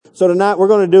So tonight we're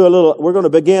going to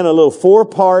begin a little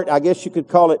 4-part, I guess you could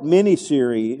call it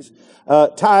mini-series,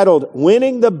 titled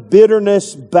Winning the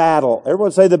Bitterness Battle.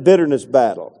 Everyone say the bitterness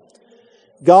battle.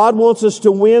 God wants us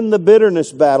to win the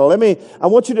bitterness battle. I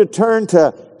want you to turn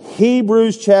to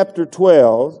Hebrews chapter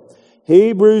 12.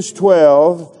 Hebrews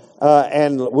 12,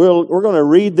 and we're going to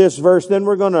read this verse, then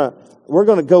we're going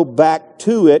to go back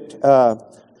to it.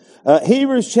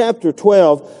 Hebrews chapter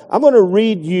 12, I'm going to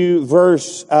read you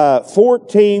verse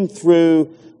 14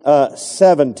 through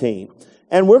 17.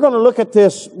 And we're going to look at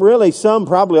this really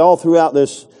probably all throughout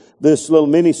this little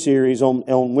mini-series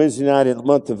on Wednesday night in the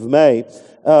month of May.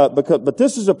 But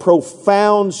this is a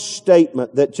profound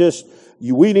statement that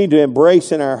we need to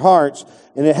embrace in our hearts.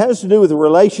 And it has to do with a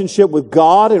relationship with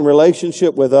God and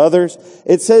relationship with others.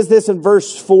 It says this in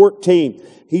verse 14.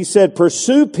 He said,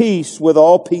 "Pursue peace with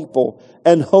all people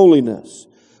and holiness,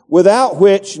 without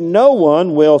which no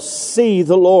one will see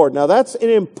the Lord." Now that's an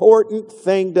important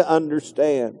thing to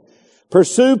understand.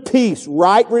 Pursue peace,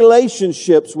 right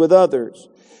relationships with others,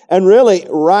 and really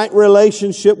right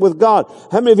relationship with God.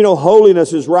 How many of you know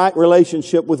holiness is right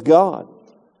relationship with God?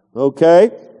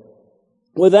 Okay?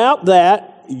 Without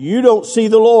that, you don't see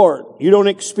the Lord. You don't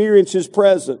experience His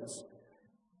presence.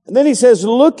 And then he says,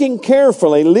 looking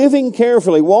carefully, living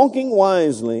carefully, walking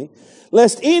wisely,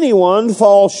 lest anyone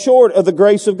fall short of the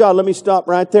grace of God. Let me stop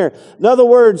right there. In other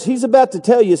words, he's about to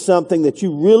tell you something that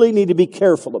you really need to be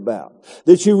careful about.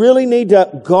 That you really need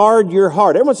to guard your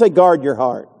heart. Everyone say guard your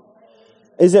heart.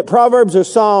 Is it Proverbs or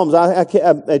Psalms?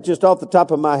 I just off the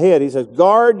top of my head, he says,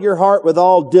 guard your heart with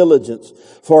all diligence,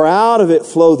 for out of it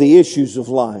flow the issues of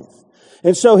life.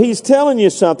 And so he's telling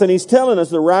you something. He's telling us,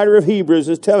 the writer of Hebrews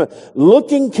is telling,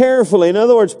 looking carefully, in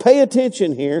other words, pay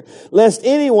attention here, lest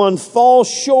anyone fall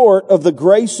short of the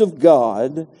grace of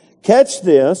God. Catch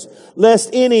this, lest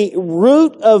any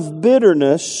root of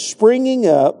bitterness springing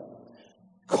up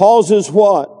causes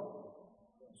what?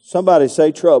 Somebody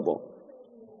say trouble.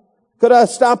 Could I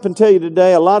stop and tell you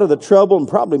today, a lot of the trouble, and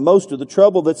probably most of the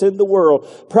trouble that's in the world,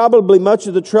 probably much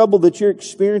of the trouble that you're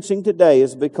experiencing today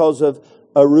is because of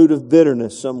a root of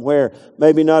bitterness somewhere.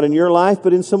 Maybe not in your life,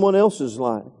 but in someone else's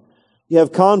life. You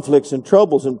have conflicts and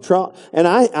troubles and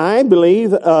I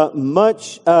believe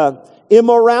much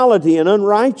immorality and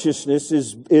unrighteousness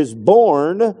is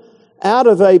born out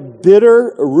of a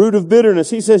root of bitterness.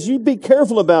 He says, you be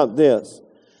careful about this,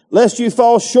 lest you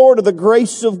fall short of the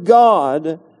grace of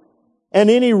God, and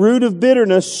any root of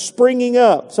bitterness springing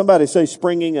up. Somebody say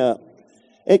springing up.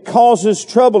 It causes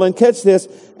trouble. And catch this.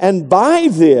 And by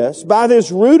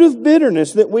this root of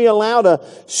bitterness that we allow to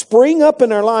spring up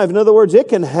in our life, in other words, it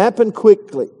can happen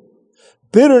quickly.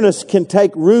 Bitterness can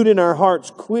take root in our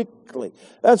hearts quickly.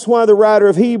 That's why the writer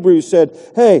of Hebrews said,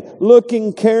 hey,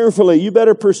 looking carefully, you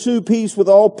better pursue peace with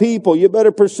all people. You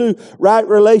better pursue right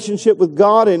relationship with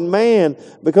God and man,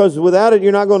 because without it,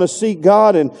 you're not going to see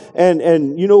God.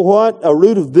 And you know what? A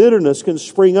root of bitterness can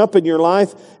spring up in your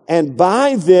life. And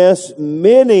by this,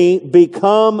 many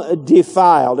become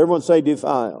defiled. Everyone say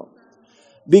defiled.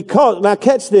 Now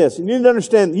catch this. You need to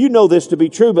understand, you know this to be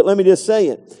true, but let me just say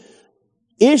it.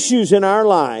 Issues in our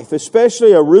life,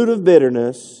 especially a root of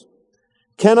bitterness,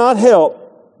 cannot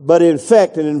help but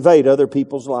infect and invade other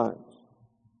people's lives.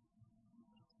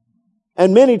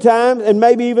 And many times, and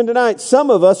maybe even tonight, some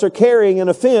of us are carrying an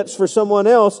offense for someone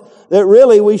else that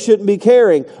really we shouldn't be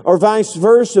carrying, or vice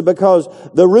versa, because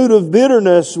the root of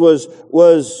bitterness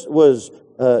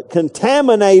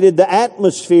contaminated the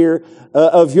atmosphere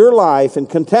of your life and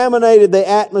contaminated the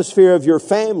atmosphere of your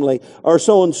family, or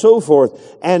so on and so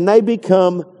forth, and they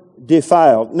become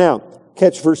defiled. Now,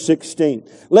 catch verse 16.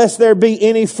 Lest there be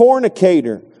any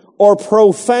fornicator or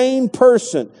profane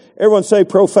person. Everyone say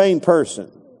profane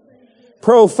person.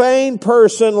 Profane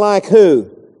person like who?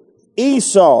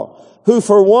 Esau, who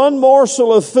for one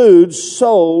morsel of food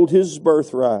sold his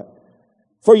birthright.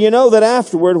 For you know that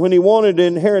afterward, when he wanted to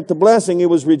inherit the blessing, he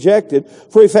was rejected,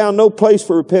 for he found no place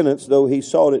for repentance, though he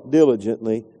sought it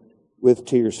diligently with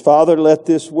tears. Father, let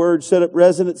this word set up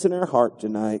residence in our heart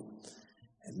tonight,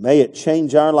 and may it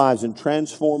change our lives and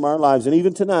transform our lives. And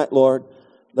even tonight, Lord,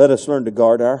 let us learn to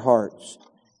guard our hearts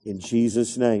in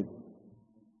Jesus' name.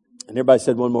 And everybody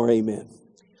said one more amen.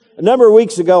 A number of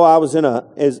weeks ago, I was in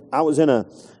a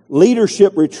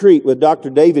leadership retreat with Dr.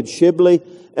 David Shibley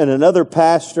and another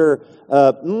pastor.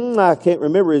 I can't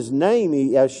remember his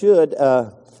name. I should.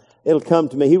 It'll come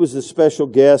to me. He was a special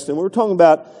guest, and we were talking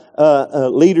about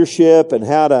leadership and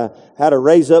how to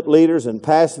raise up leaders and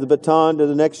pass the baton to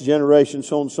the next generation,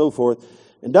 so on and so forth.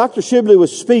 And Dr. Shibley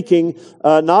was speaking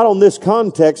not on this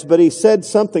context, but he said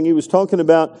something. He was talking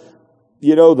about,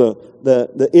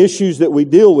 the issues that we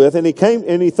deal with, and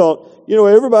he thought,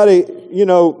 Everybody,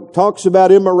 talks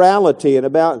about immorality and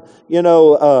about,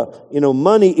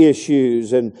 money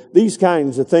issues and these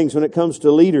kinds of things when it comes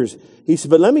to leaders. He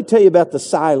said, but let me tell you about the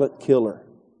silent killer.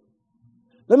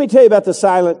 Let me tell you about the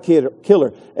silent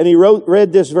killer. And he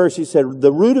read this verse. He said,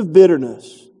 the root of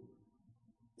bitterness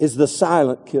is the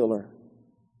silent killer.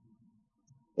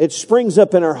 It springs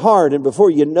up in our heart, and before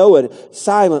you know it,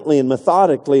 silently and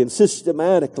methodically and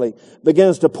systematically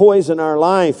begins to poison our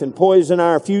life and poison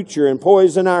our future and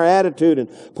poison our attitude and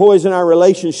poison our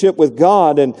relationship with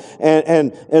God and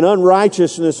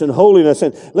unrighteousness and holiness.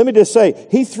 And let me just say,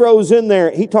 he throws in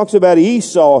there, he talks about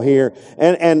Esau here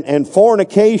and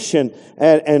fornication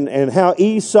and how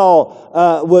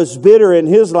Esau was bitter in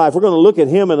his life. We're going to look at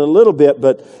him in a little bit,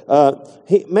 but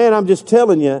I'm just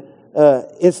telling you,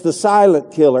 it's the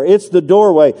silent killer. It's the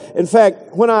doorway. In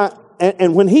fact,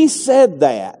 when he said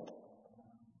that,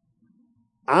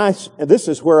 this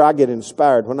is where I get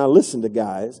inspired when I listen to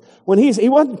guys. When he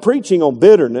wasn't preaching on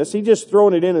bitterness, he just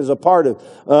throwing it in as a part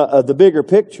of the bigger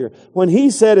picture. When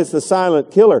he said it's the silent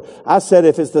killer, I said,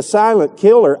 if it's the silent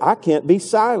killer, I can't be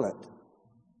silent.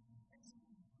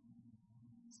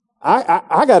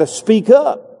 I got to speak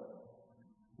up.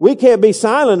 We can't be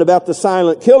silent about the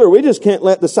silent killer. We just can't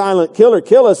let the silent killer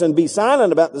kill us and be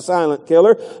silent about the silent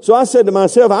killer. So I said to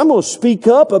myself, I'm going to speak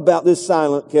up about this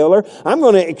silent killer. I'm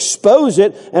going to expose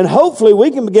it, and hopefully we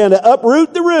can begin to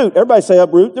uproot the root. Everybody say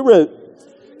uproot the root.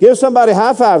 Give somebody a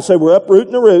high five. Say we're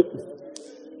uprooting the root.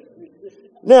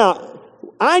 Now,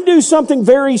 I do something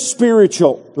very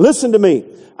spiritual. Listen to me.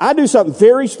 I do something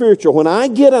very spiritual. When I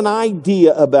get an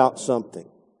idea about something,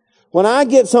 when I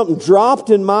get something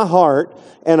dropped in my heart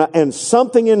and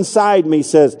something inside me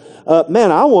says,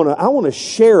 man, I want to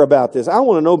share about this. I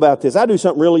want to know about this. I do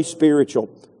something really spiritual.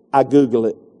 I Google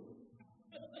it.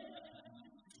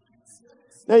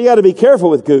 Now you got to be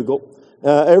careful with Google.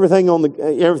 Everything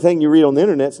you read on the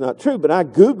internet's not true, but I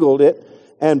Googled it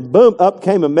and boom, up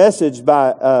came a message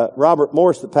by Robert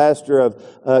Morris, the pastor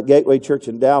of Gateway Church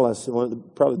in Dallas,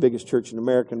 probably the biggest church in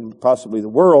America and possibly the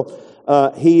world.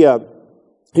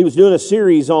 He was doing a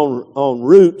series on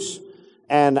roots,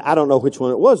 and I don't know which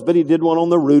one it was, but he did one on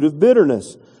the root of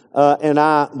bitterness. And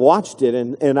I watched it,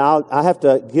 and I have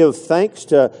to give thanks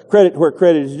to credit where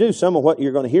credit is due. Some of what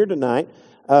you're going to hear tonight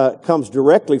comes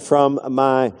directly from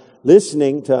my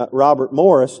listening to Robert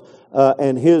Morris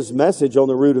and his message on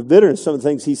the root of bitterness. Some of the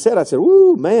things he said, I said,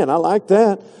 "Ooh, man, I like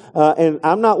that." And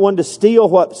I'm not one to steal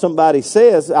what somebody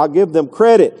says. I'll give them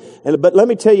credit. But let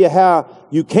me tell you how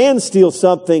you can steal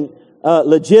something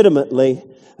legitimately.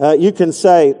 You can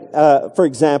say, for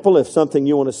example, if something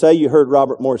you want to say, you heard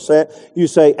Robert Morris say it, you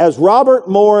say, as Robert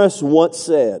Morris once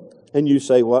said, and you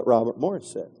say what Robert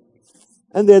Morris said.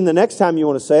 And then the next time you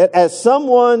want to say it, as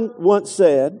someone once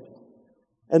said,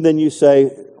 and then you say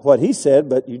what he said,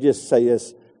 but you just say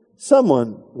as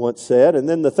someone once said, and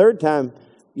then the third time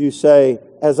you say,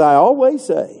 as I always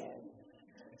say.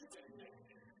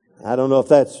 I don't know if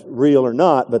that's real or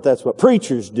not, but that's what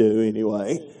preachers do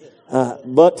anyway.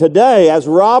 But today, as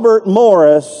Robert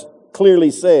Morris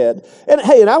clearly said, and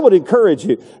I would encourage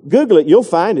you, Google it, you'll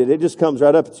find it. It just comes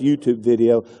right up. It's a YouTube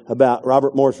video about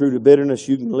Robert Morris' root of bitterness.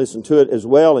 You can listen to it as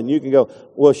well, and you can go,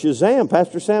 well, Shazam,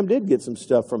 Pastor Sam did get some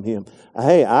stuff from him.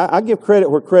 I give credit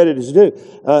where credit is due.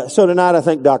 So tonight I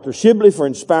thank Dr. Shibley for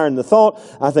inspiring the thought.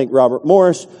 I thank Robert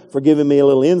Morris for giving me a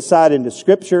little insight into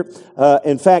Scripture.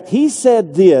 In fact, he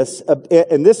said this,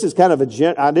 and this is kind of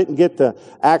I didn't get the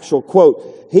actual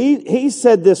quote. He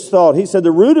said this thought. He said,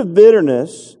 the root of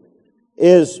bitterness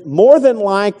is more than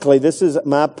likely, this is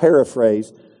my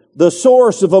paraphrase, the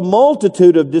source of a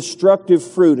multitude of destructive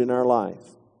fruit in our life.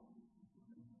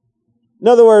 In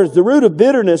other words, the root of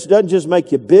bitterness doesn't just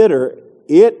make you bitter,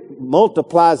 it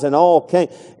multiplies in all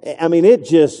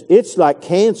it's like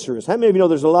cancerous. How many of you know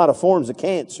there's a lot of forms of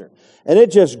cancer? And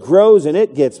it just grows and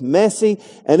it gets messy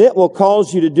and it will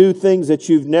cause you to do things that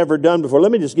you've never done before.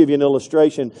 Let me just give you an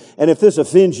illustration. And if this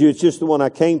offends you, it's just the one I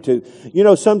came to. You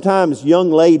know, sometimes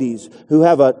young ladies who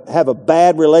have a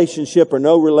bad relationship or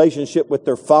no relationship with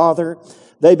their father,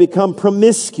 they become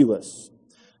promiscuous.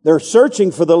 They're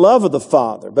searching for the love of the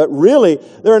Father, but really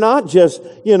they're not just,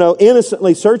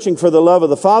 innocently searching for the love of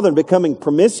the Father and becoming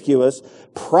promiscuous.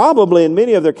 Probably in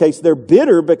many of their cases, they're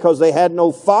bitter because they had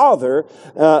no father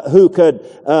who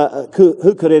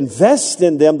could invest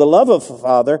in them the love of the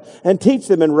Father and teach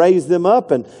them and raise them up.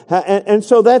 And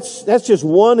so that's just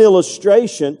one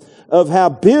illustration of how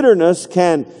bitterness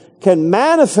can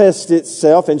manifest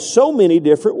itself in so many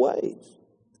different ways.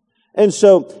 And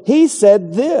so he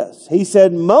said this. He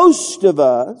said most of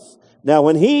us. Now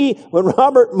when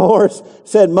Robert Morris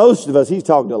said most of us, he's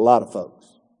talking to a lot of folks.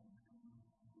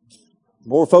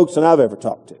 More folks than I've ever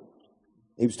talked to.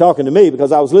 He was talking to me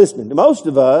because I was listening. Most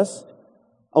of us,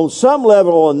 on some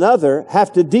level or another,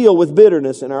 have to deal with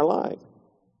bitterness in our life.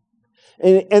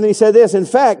 And he said this, in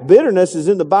fact, bitterness is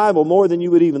in the Bible more than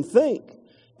you would even think.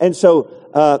 And so,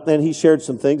 and he shared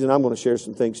some things, and I'm going to share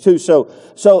some things too.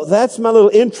 So that's my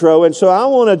little intro. And so I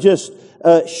want to just,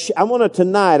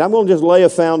 tonight, I'm going to just lay a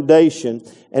foundation.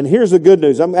 And here's the good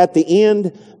news. I'm at the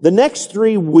end, the next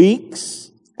 3 weeks,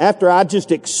 after I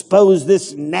just expose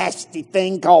this nasty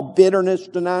thing called bitterness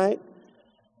tonight,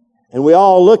 and we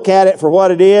all look at it for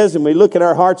what it is, and we look at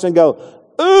our hearts and go,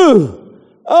 ooh,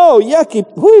 oh, yucky,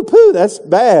 poo, that's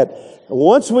bad.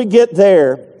 Once we get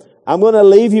there, I'm going to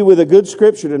leave you with a good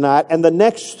scripture tonight, and the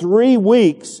next 3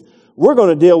 weeks, we're going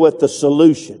to deal with the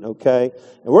solution, okay?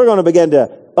 And we're going to begin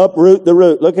to uproot the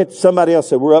root. Look at somebody else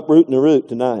said, we're uprooting the root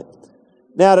tonight.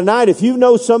 Now tonight, if you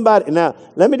know somebody, now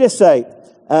let me just say,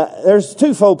 there's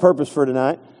twofold purpose for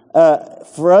tonight.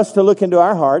 For us to look into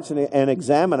our hearts and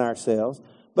examine ourselves.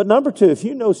 But number two, if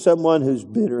you know someone who's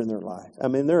bitter in their life, I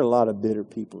mean, there are a lot of bitter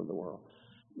people in the world.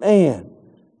 Man,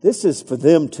 this is for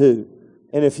them too.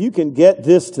 And if you can get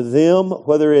this to them,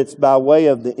 whether it's by way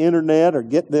of the internet or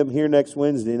get them here next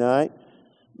Wednesday night,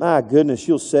 my goodness,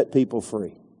 you'll set people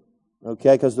free.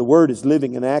 Okay, because the Word is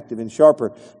living and active and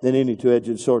sharper than any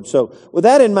two-edged sword. So with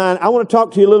that in mind, I want to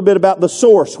talk to you a little bit about the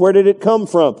source. Where did it come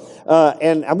from?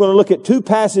 And I'm going to look at 2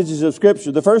 passages of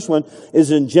Scripture. The first one is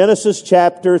in Genesis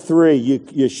chapter 3.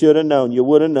 You should have known. You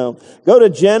would have known. Go to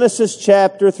Genesis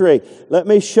chapter 3. Let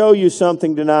me show you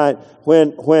something tonight.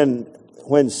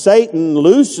 When Satan,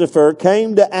 Lucifer,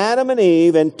 came to Adam and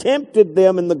Eve and tempted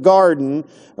them in the garden,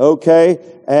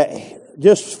 okay,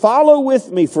 just follow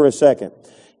with me for a second.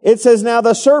 It says, now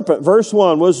the serpent, verse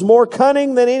 1, was more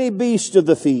cunning than any beast of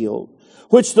the field,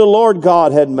 which the Lord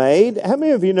God had made. How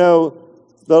many of you know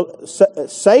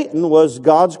Satan was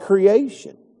God's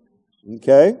creation?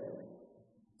 Okay?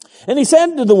 And he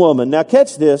said to the woman, now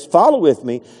catch this, follow with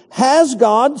me. Has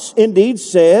God indeed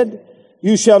said,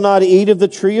 you shall not eat of the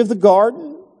tree of the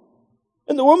garden?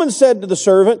 And the woman said to the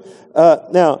servant,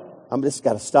 now, I'm just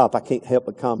got to stop. I can't help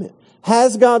but comment.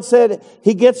 Has God said?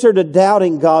 He gets her to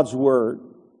doubting God's word.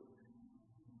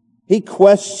 He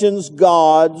questions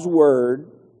God's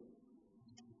word.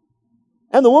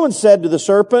 And the woman said to the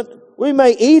serpent, we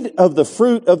may eat of the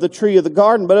fruit of the tree of the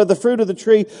garden, but of the fruit of the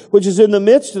tree which is in the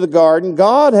midst of the garden,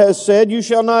 God has said, you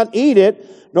shall not eat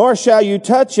it, nor shall you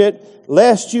touch it,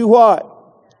 lest you what?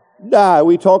 Die.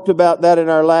 We talked about that in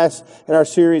our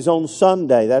series on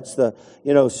Sunday. That's the,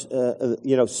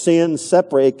 sin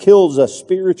separate. It kills us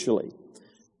spiritually.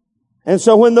 And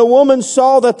so when the woman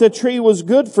saw that the tree was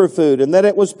good for food and that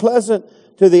it was pleasant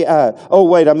to the eye. Oh,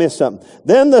 wait, I missed something.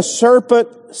 Then the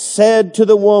serpent said to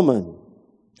the woman,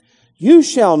 you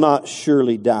shall not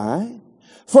surely die.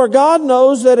 For God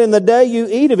knows that in the day you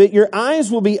eat of it, your eyes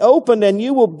will be opened and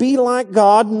you will be like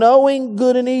God, knowing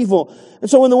good and evil. And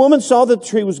so when the woman saw that the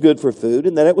tree was good for food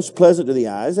and that it was pleasant to the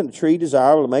eyes and a tree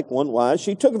desirable to make one wise,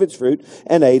 she took of its fruit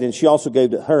and ate, and she also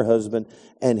gave to her husband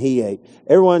and he ate.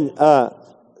 Everyone,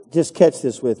 just catch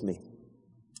this with me.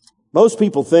 Most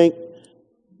people think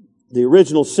the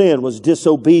original sin was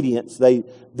disobedience.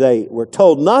 They were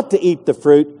told not to eat the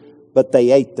fruit, but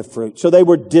they ate the fruit. So they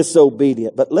were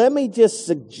disobedient. But let me just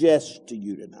suggest to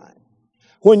you tonight,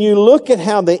 when you look at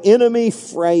how the enemy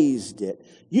phrased it,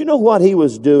 you know what he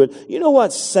was doing? You know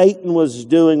what Satan was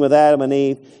doing with Adam and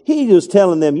Eve? He was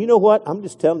telling them, you know what? I'm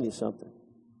just telling you something.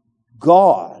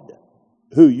 God,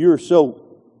 who you're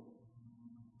so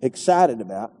excited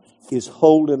about, is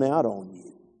holding out on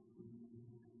you.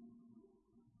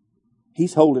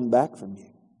 He's holding back from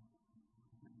you.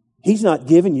 He's not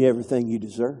giving you everything you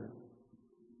deserve.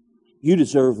 You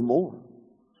deserve more.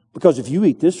 Because if you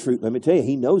eat this fruit, let me tell you,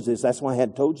 He knows this. That's why I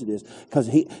hadn't told you this. Because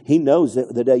He knows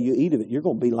that the day you eat of it, you're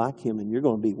going to be like Him and you're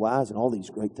going to be wise and all these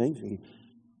great things.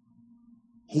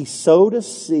 He sowed a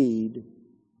seed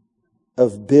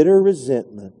of bitter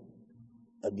resentment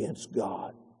against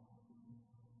God.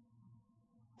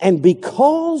 And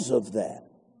because of that,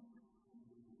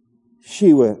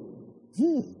 she went,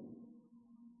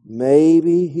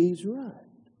 maybe he's right.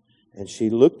 And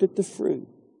she looked at the fruit.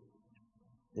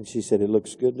 And she said, it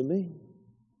looks good to me.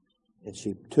 And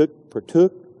she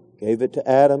partook, gave it to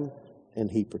Adam,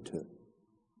 and he partook.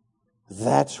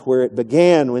 That's where it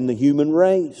began in the human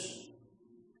race.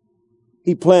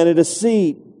 He planted a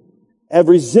seed of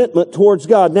resentment towards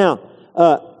God. Now,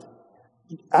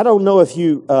 I don't know if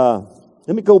you...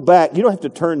 let me go back. You don't have to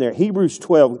turn there. Hebrews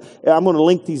 12. I'm going to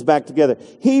link these back together.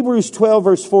 Hebrews 12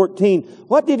 verse 14.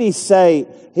 What did he say?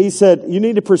 He said, you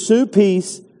need to pursue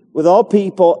peace with all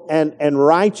people and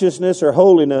righteousness or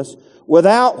holiness,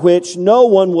 without which no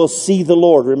one will see the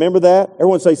Lord. Remember that?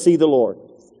 Everyone say, see the Lord.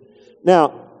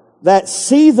 Now, that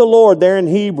see the Lord there in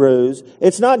Hebrews,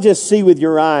 it's not just see with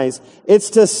your eyes.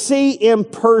 It's to see in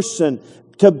person,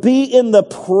 to be in the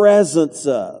presence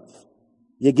of.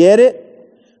 You get it?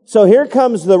 So here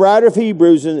comes the writer of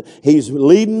Hebrews, and he's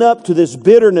leading up to this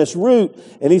bitterness root,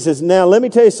 and he says, now let me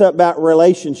tell you something about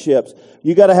relationships.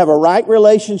 You got to have a right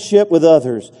relationship with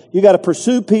others. You got to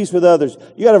pursue peace with others.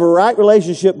 You got to have a right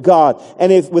relationship with God.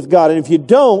 And if you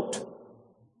don't,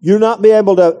 you'll not be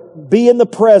able to be in the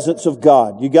presence of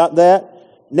God. You got that?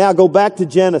 Now go back to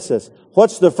Genesis.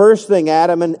 What's the first thing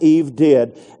Adam and Eve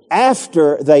did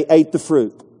after they ate the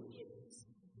fruit?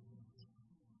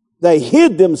 They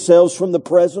hid themselves from the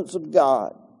presence of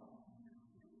God.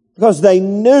 Because they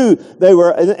knew they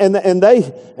were, and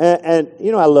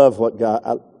I love what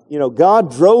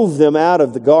God drove them out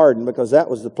of the garden because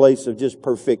that was the place of just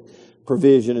perfect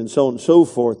provision and so on and so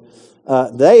forth.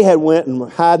 They had went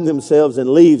and hiding themselves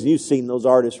in leaves. You've seen those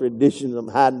artist renditions of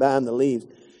them hiding behind the leaves.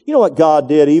 You know what God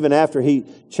did even after He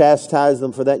chastised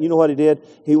them for that? You know what He did?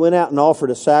 He went out and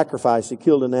offered a sacrifice. He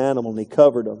killed an animal and He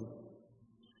covered them.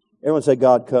 Everyone say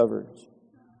God covers.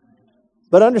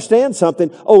 But understand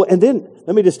something. Oh, and then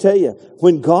let me just tell you,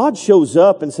 when God shows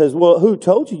up and says, well, who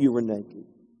told you were naked?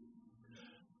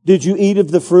 Did you eat of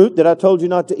the fruit that I told you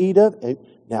not to eat of? And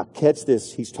now catch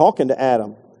this. He's talking to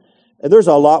Adam. And there's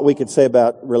a lot we could say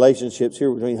about relationships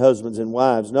here between husbands and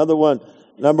wives. Number one,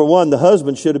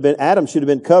 Adam should have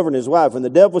been covering his wife. When the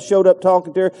devil showed up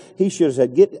talking to her, he should have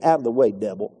said, get out of the way,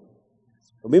 devil.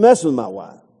 Don't be messing with my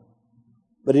wife.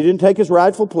 But he didn't take his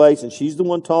rightful place, and she's the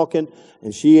one talking,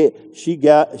 and she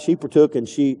partook, and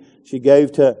she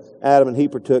gave to Adam, and he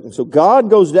partook. And so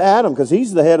God goes to Adam, because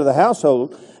he's the head of the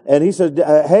household, and he said,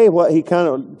 hey,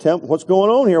 what's going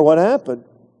on here? What happened?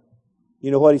 You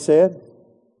know what he said?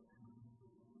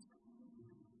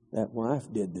 That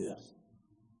wife did this.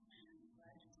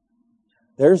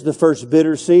 There's the first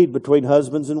bitter seed between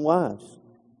husbands and wives.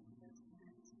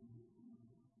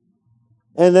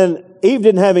 And then Eve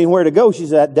didn't have anywhere to go. She's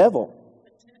that devil.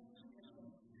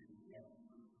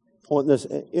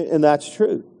 And that's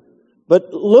true.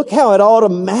 But look how it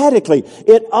automatically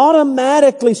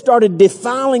started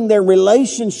defiling their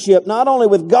relationship, not only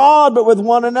with God, but with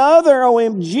one another.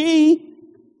 OMG.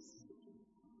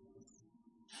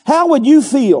 How would you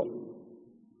feel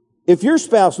if your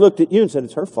spouse looked at you and said,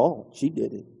 it's her fault. She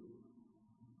did it.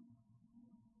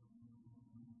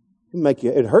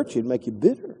 It hurts you. It'd make you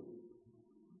bitter.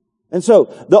 And so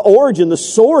the origin, the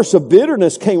source of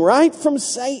bitterness came right from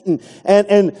Satan.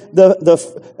 And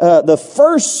the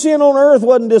first sin on earth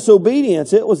wasn't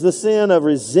disobedience. It was the sin of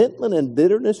resentment and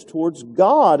bitterness towards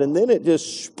God. And then it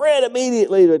just spread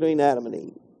immediately between Adam and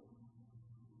Eve.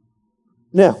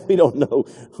 Now, we don't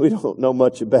know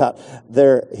much about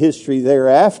their history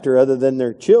thereafter other than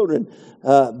their children.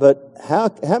 But how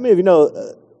many of you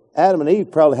know Adam and Eve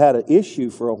probably had an issue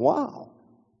for a while?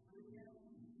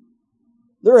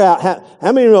 They're out.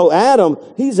 How many know Adam?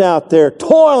 He's out there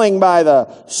toiling by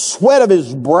the sweat of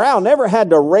his brow. Never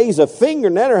had to raise a finger.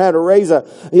 Never had to raise a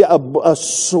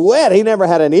sweat. He never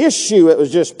had an issue. It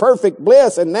was just perfect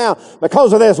bliss. And now,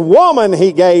 because of this woman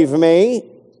he gave me,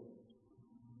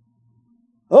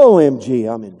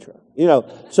 OMG, I'm in trouble.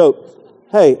 So,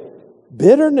 hey,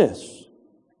 bitterness.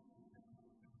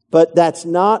 But that's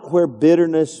not where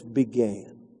bitterness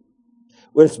began.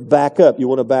 Let's back up. You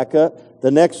want to back up? The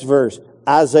next verse.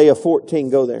 Isaiah 14,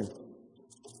 go there.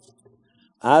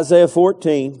 Isaiah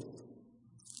 14.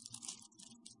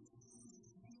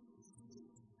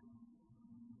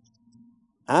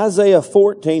 Isaiah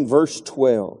 14, verse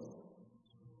 12.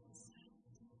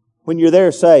 When you're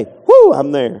there, say, whoo,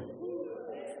 I'm there.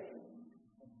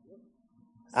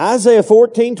 Isaiah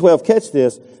 14, 12, catch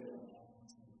this.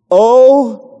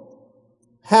 Oh,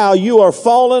 how you are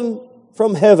fallen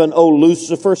from heaven, O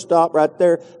Lucifer. Stop right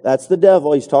there. That's the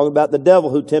devil. He's talking about the devil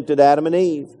who tempted Adam and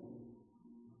Eve.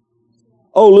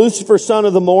 O Lucifer, son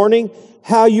of the morning,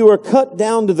 how you are cut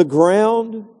down to the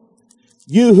ground,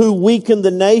 you who weaken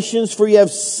the nations, for you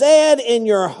have said in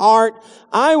your heart,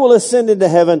 I will ascend into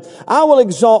heaven. I will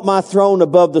exalt my throne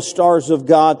above the stars of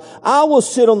God. I will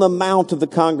sit on the mount of the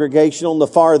congregation on the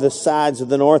farthest sides of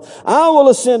the north. I will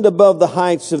ascend above the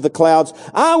heights of the clouds.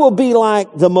 I will be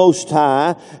like the Most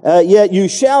High. Yet you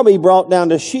shall be brought down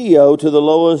to Sheol, to the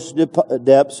lowest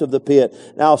depths of the pit.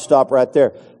 Now I'll stop right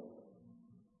there.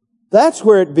 That's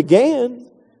where it began.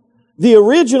 The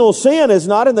original sin is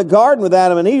not in the garden with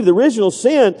Adam and Eve. The original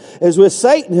sin is with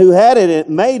Satan, who had it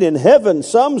made in heaven.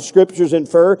 Some scriptures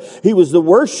infer he was the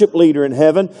worship leader in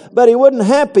heaven, but he wasn't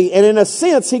happy. And in a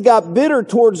sense, he got bitter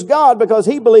towards God because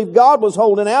he believed God was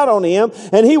holding out on him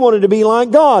and he wanted to be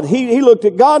like God. He looked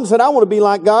at God and said, I want to be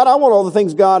like God. I want all the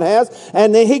things God has.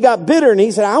 And then he got bitter and he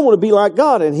said, I want to be like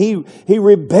God. And he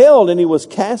rebelled and he was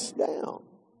cast down.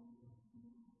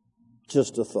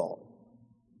 Just a thought.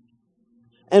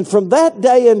 And from that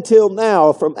day until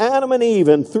now, from Adam and Eve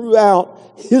and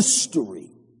throughout history,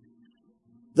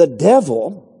 the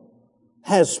devil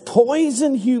has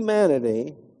poisoned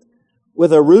humanity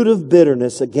with a root of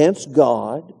bitterness against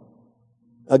God,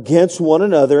 against one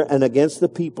another, and against the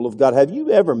people of God. Have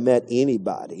you ever met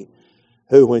anybody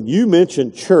who, when you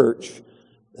mention church,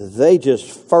 they just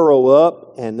furrow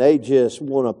up and they just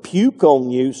want to puke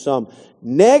on you some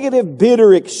negative,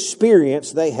 bitter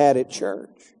experience they had at church?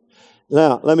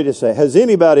 Now, let me just say, has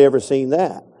anybody ever seen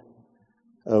that?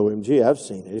 OMG, I've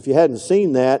seen it. If you hadn't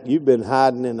seen that, you've been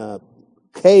hiding in a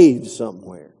cave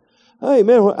somewhere. Hey,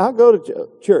 man, I go to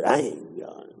church. I ain't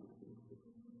going.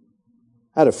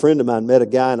 I had a friend of mine met a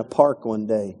guy in a park one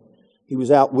day. He was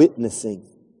out witnessing.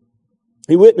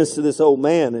 He witnessed to this old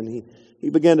man, and he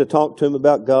began to talk to him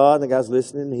about God, and the guy's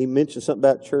listening, and he mentioned something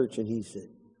about church, and he said,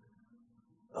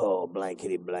 oh,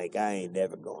 blankety blank, I ain't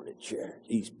never going to church.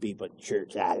 These people at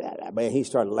church, man, he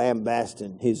started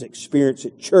lambasting his experience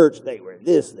at church. They were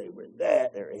this, they were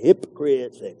that, they were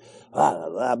hypocrites.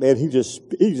 Man, he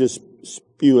just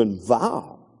spewing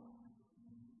vile.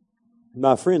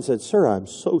 My friend said, sir, I'm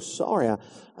so sorry.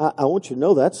 I want you to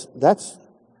know that's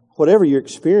whatever your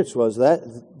experience was,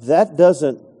 that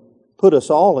doesn't put us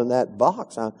all in that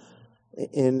box.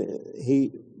 And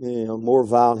he, more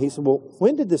vile. He said, well,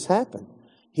 when did this happen?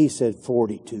 He said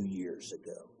 42 years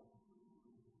ago.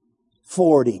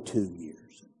 42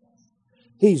 years ago.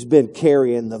 He's been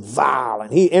carrying the vile,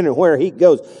 and anywhere he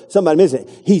goes, somebody mentioned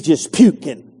it, he's just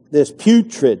puking this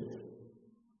putrid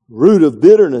root of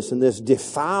bitterness and this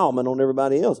defilement on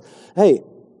everybody else. Hey,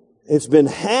 it's been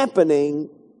happening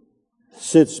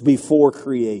since before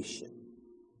creation.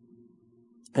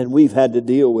 And we've had to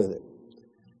deal with it.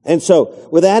 And so,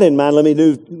 with that in mind, let me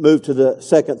move to the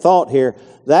second thought here.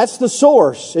 That's the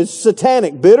source. It's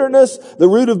satanic. Bitterness, the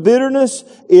root of bitterness,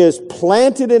 is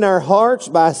planted in our hearts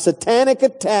by a satanic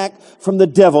attack from the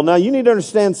devil. Now, you need to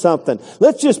understand something.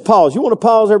 Let's just pause. You want to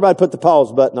pause? Everybody put the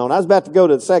pause button on. I was about to go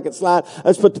to the second slide.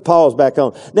 Let's put the pause back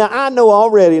on. Now, I know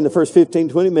already in the first 15,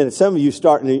 20 minutes, some of you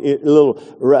starting a little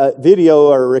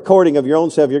video or recording of your own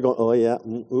self, you're going, oh yeah,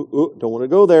 don't want to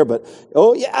go there, but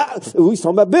oh yeah, he's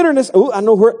talking about bitterness. Oh, I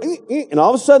know where, and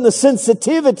all of a sudden the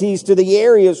sensitivities to the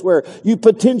areas where you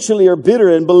potentially are bitter.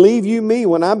 And believe you me,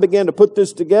 when I began to put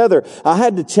this together, I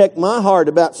had to check my heart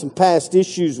about some past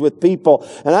issues with people.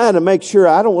 And I had to make sure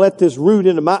I don't let this root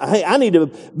into hey, I need to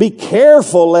be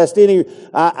careful lest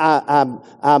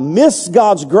I miss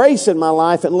God's grace in my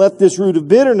life and let this root of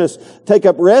bitterness take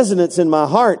up residence in my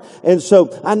heart. And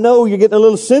so I know you're getting a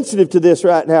little sensitive to this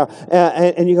right now.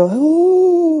 And you go,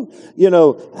 oh,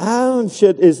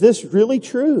 is this really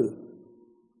true?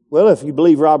 Well, if you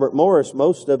believe Robert Morris,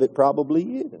 most of it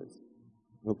probably is.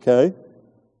 Okay?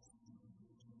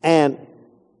 And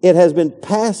it has been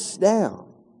passed down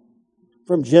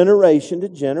from generation to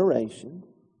generation.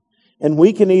 And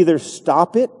we can either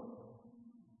stop it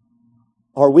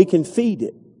or we can feed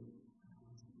it.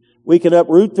 We can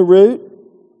uproot the root,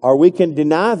 or we can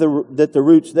deny that the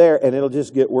root's there, and it'll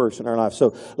just get worse in our life.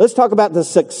 So let's talk about the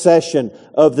succession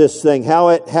of this thing, how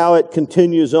it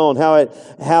continues on, how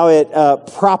it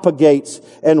propagates,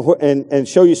 and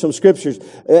show you some scriptures.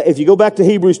 If you go back to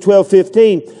Hebrews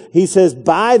 12:15, he says,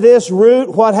 "By this root,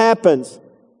 what happens?"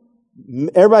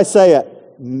 Everybody say it.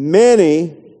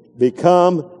 Many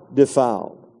become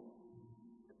defiled.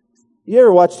 You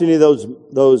ever watched any of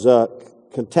those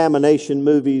contamination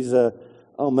movies?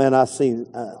 Oh man, I've seen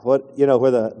where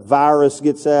the virus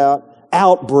gets out.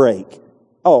 Outbreak.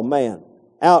 Oh man,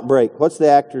 Outbreak. What's the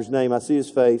actor's name? I see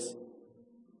his face.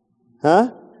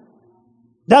 Huh?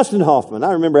 Dustin Hoffman.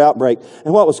 I remember Outbreak.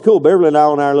 And what was cool, Beverly and I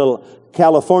on our little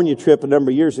California trip a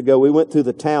number of years ago, we went through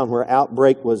the town where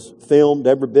Outbreak was filmed.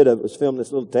 Every bit of it was filmed in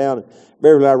this little town. And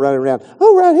Beverly and I running around.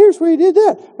 Oh, right here's where he did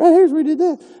that. Right here's where he did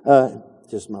that.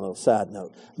 Just my little side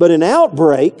note. But in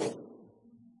Outbreak,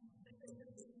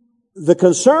 the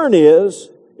concern is,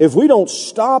 if we don't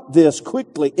stop this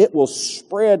quickly, it will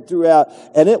spread throughout,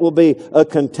 and it will be a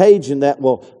contagion that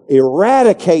will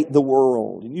eradicate the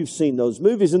world. And you've seen those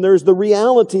movies, and there's the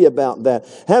reality about that.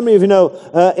 How many of you know,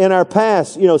 in our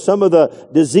past, some of the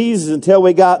diseases until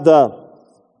we got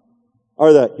Or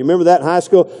you remember that in high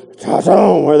school?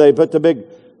 Where they put the big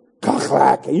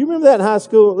clack. You remember that in high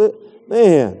school?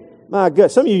 Man, my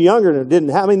God. Some of you younger didn't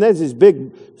have, there's this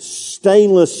big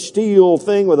stainless steel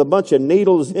thing with a bunch of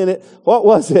needles in it. What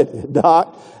was it,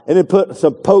 Doc? And then put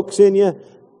some pokes in you.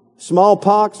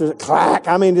 Smallpox, or clack.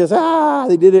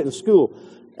 they did it in school.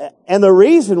 And the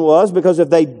reason was because if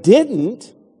they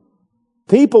didn't,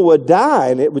 people would die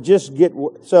and it would just get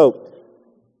worse. So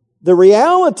the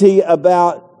reality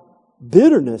about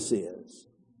bitterness is,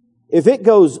 if it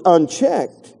goes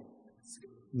unchecked,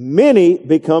 many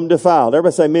become defiled.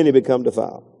 Everybody say, many become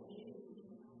defiled.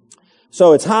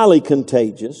 So it's highly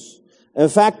contagious. In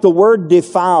fact, the word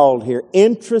defiled here,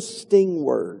 interesting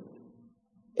word.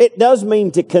 It does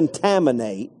mean to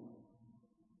contaminate,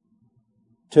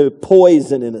 to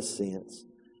poison in a sense.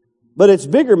 But its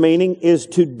bigger meaning is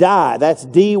to dye. That's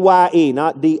D-Y-E,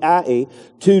 not D-I-E.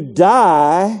 To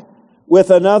dye with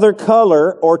another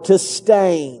color or to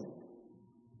stain.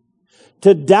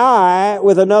 To dye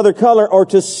with another color or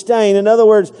to stain. In other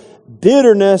words,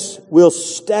 bitterness will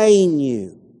stain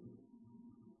you.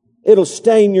 It'll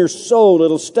stain your soul.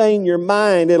 It'll stain your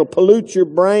mind. It'll pollute your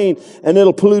brain and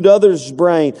it'll pollute others'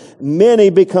 brain. Many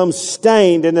become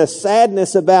stained, and the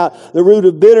sadness about the root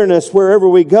of bitterness, wherever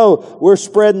we go, we're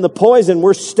spreading the poison.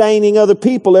 We're staining other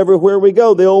people everywhere we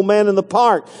go. The old man in the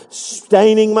park,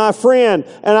 staining my friend.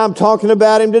 And I'm talking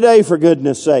about him today, for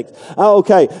goodness sake.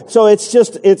 Okay. So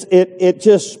it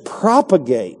just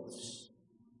propagates.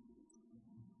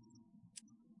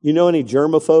 You know any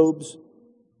germaphobes?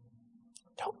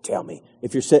 Don't tell me.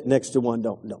 If you're sitting next to one,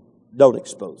 don't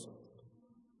expose them.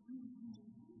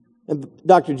 And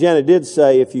Dr. Janet did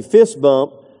say if you fist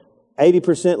bump,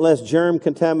 80% less germ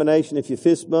contamination if you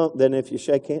fist bump than if you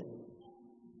shake hands.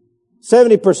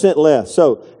 70% less.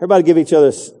 So everybody give each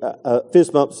other a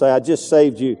fist bump and say, I just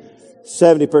saved you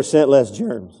 70% less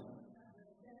germs.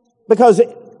 Because,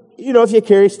 if you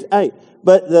carry,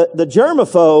 but the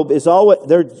germaphobe is always,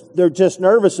 they're just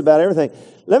nervous about everything.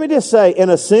 Let me just say, in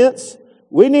a sense,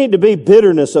 we need to be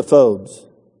bitterness-ophobes.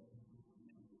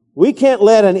 We can't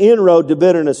let an inroad to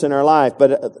bitterness in our life,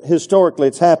 but historically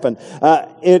it's happened.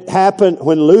 It happened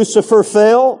when Lucifer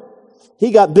fell.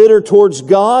 He got bitter towards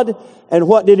God, and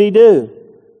what did he do?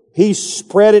 He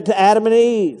spread it to Adam and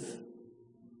Eve.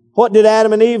 What did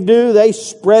Adam and Eve do? They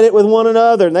spread it with one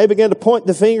another, and they began to point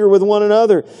the finger with one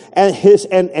another. And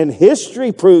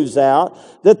history proves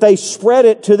out that they spread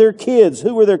it to their kids.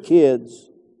 Who were their kids?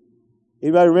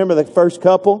 Anybody remember the first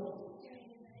couple?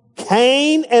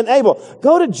 Cain and Abel.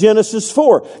 Go to Genesis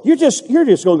 4. You're just going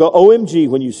to go, OMG,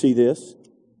 when you see this.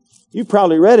 You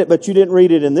probably read it, but you didn't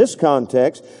read it in this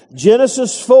context.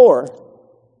 Genesis 4.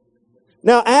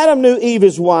 Now, Adam knew Eve,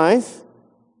 his wife,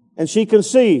 and she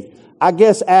conceived. I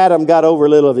guess Adam got over a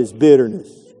little of his bitterness.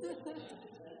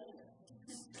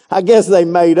 I guess they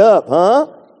made up, huh?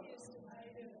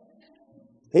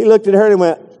 He looked at her and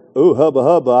went, "Ooh, hubba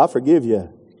hubba, I forgive you.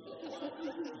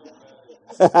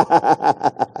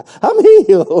 I'm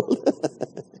healed."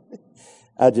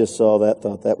 I just saw that,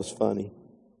 thought that was funny.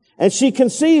 And she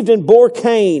conceived and bore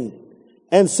Cain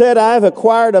and said, I have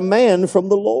acquired a man from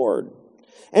the Lord.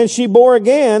 And she bore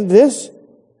again this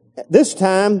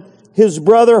time his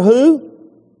brother who?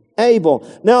 Abel.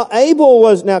 Now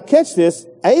catch this.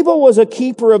 Abel was a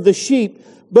keeper of the sheep,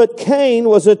 but Cain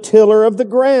was a tiller of the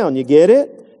ground. You get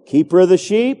it? Keeper of the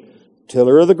sheep,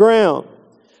 tiller of the ground.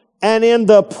 And in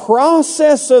the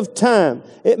process of time,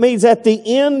 it means at the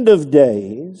end of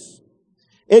days,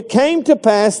 it came to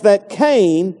pass that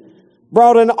Cain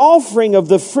brought an offering of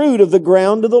the fruit of the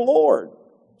ground to the Lord.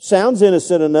 Sounds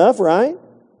innocent enough, right?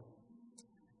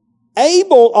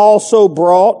 Abel also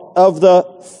brought of the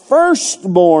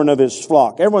firstborn of his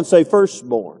flock. Everyone say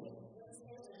firstborn.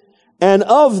 And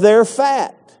of their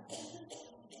fat.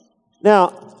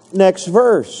 Now, next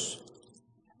verse.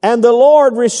 And the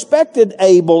Lord respected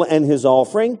Abel and his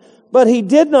offering, but he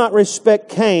did not respect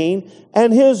Cain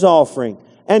and his offering.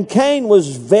 And Cain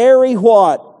was very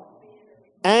what?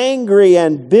 Angry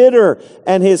and bitter,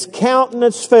 and his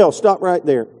countenance fell. Stop right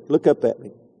there. Look up at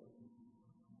me.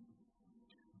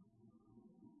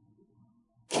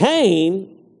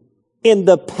 Cain, in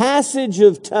the passage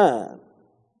of time,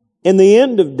 in the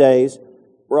end of days,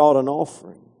 brought an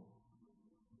offering.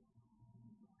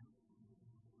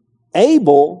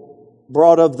 Abel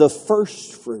brought of the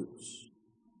first fruits.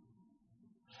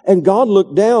 And God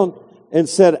looked down and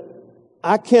said,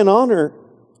 I can't honor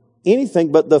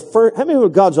anything but the first. How many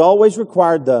of God's always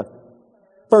required the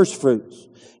first fruits?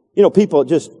 You know, people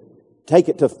just take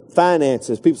it to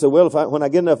finances. People say, well, when I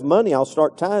get enough money, I'll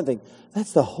start tithing.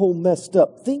 That's the whole messed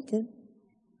up thinking.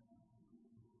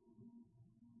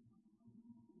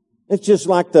 It's just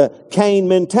like the Cain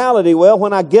mentality. Well,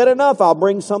 when I get enough, I'll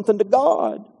bring something to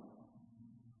God.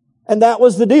 And that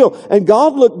was the deal. And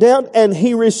God looked down and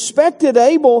He respected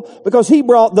Abel because he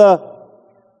brought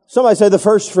somebody say the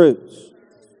first fruits.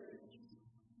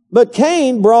 But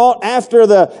Cain brought at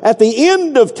the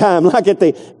end of time, like at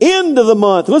the end of the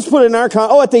month. Let's put it in our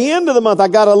at the end of the month, I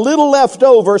got a little left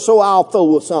over, so I'll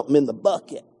throw something in the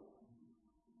bucket.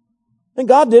 And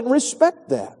God didn't respect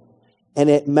that. And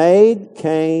it made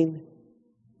Cain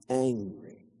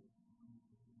angry.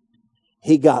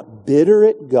 He got bitter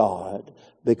at God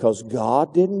because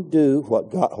God didn't do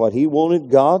what He wanted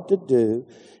God to do.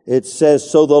 It says,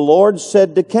 so the Lord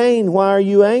said to Cain, why are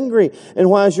you angry? And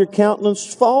why is your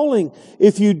countenance falling?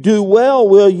 If you do well,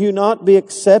 will you not be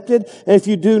accepted? And if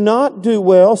you do not do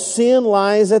well, sin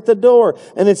lies at the door,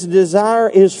 and its desire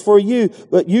is for you,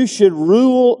 but you should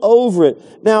rule over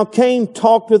it. Now Cain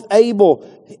talked with Abel,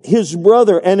 his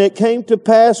brother, and it came to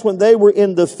pass when they were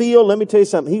in the field. Let me tell you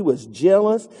something. He was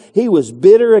jealous. He was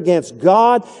bitter against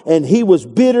God, and he was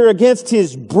bitter against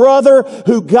his brother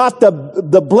who got the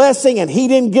blessing, and he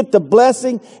didn't get the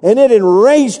blessing. And it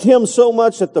enraged him so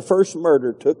much that the first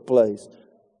murder took place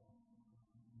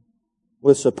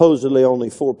with supposedly only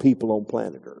 4 people on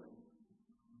planet Earth.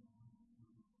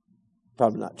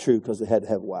 Probably not true because they had to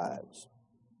have wives.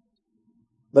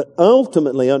 But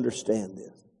ultimately understand this.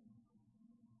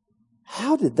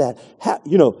 How did that,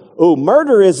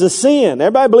 murder is a sin.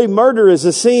 Everybody believe murder is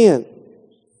a sin.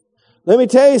 Let me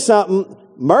tell you something.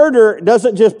 Murder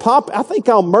doesn't just pop. I think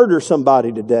I'll murder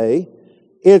somebody today.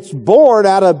 It's born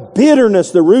out of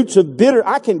bitterness, the roots of bitter.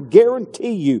 I can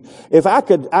guarantee you, if I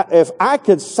could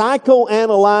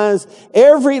psychoanalyze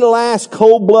every last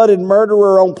cold-blooded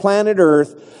murderer on planet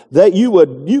Earth, that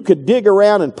you could dig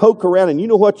around and poke around, and you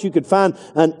know what you could find?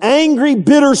 An angry,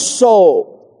 bitter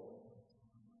soul.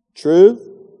 True?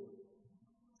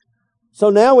 So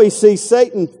now we see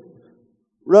Satan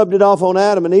rubbed it off on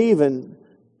Adam and Eve, and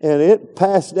it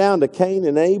passed down to Cain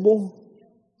and Abel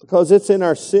because it's in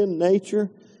our sin nature.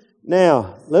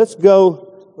 Now, let's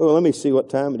go. Oh, let me see what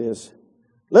time it is.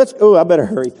 I better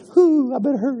hurry. I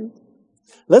better hurry.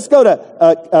 Let's go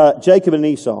to Jacob and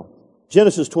Esau.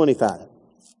 Genesis 25.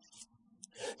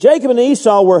 Jacob and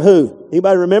Esau were who?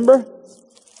 Anybody remember?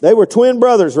 They were twin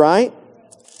brothers, right?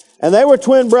 And they were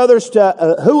twin brothers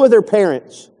to, who were their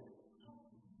parents?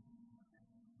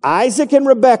 Isaac and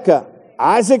Rebekah.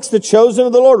 Isaac's the chosen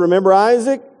of the Lord. Remember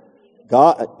Isaac?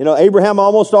 God, Abraham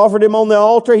almost offered him on the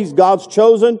altar. He's God's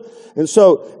chosen. And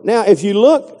so, now if you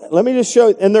look, let me just show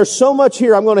you, and there's so much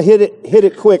here, I'm going to hit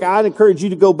it quick. I'd encourage you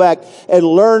to go back and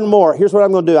learn more. Here's what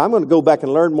I'm going to do. I'm going to go back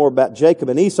and learn more about Jacob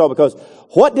and Esau because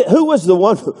who was the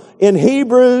one in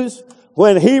Hebrews?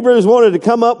 When Hebrews wanted to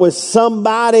come up with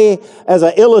somebody as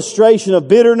an illustration of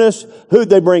bitterness, who'd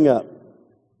they bring up?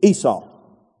 Esau.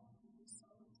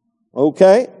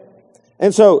 Okay?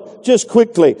 And so, just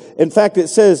quickly, in fact, it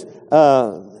says,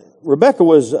 Rebekah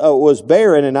was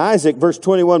barren, and Isaac, verse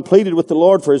 21, pleaded with the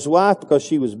Lord for his wife because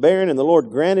she was barren, and the Lord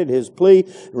granted his plea.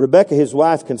 Rebekah, his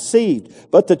wife, conceived.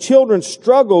 But the children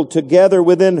struggled together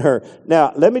within her.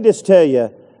 Now, let me just tell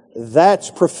you,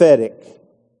 that's prophetic.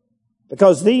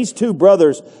 Because these two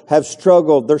brothers have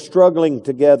struggled. They're struggling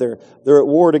together. They're at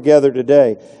war together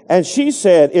today. And she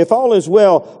said, if all is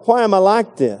well, why am I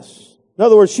like this? In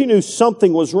other words, she knew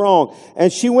something was wrong.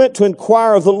 And she went to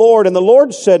inquire of the Lord. And the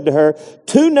Lord said to her,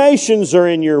 2 nations are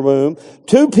in your womb.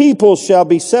 2 peoples shall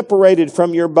be separated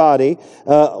from your body.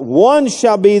 One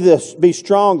shall be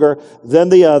stronger than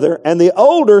the other. And the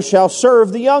older shall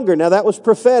serve the younger. Now that was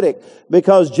prophetic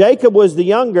because Jacob was the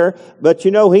younger. But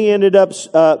he ended up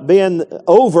being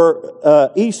over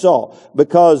Esau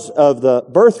because of the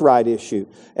birthright issue.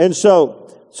 And so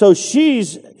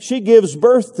she gives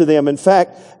birth to them. In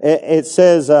fact, it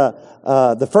says,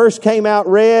 the first came out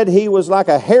red. He was like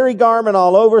a hairy garment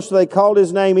all over. So they called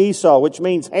his name Esau, which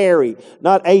means hairy,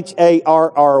 not Harry,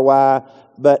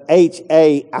 but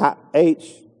Hairy.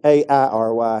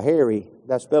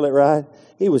 Did I spell it right?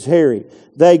 He was hairy.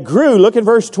 They grew. Look at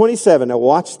verse 27. Now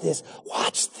watch this.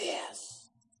 Watch this.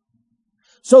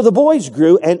 So the boys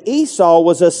grew, and Esau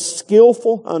was a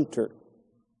skillful hunter,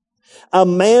 a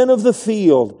man of the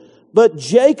field. But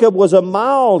Jacob was a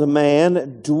mild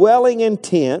man, dwelling in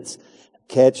tents.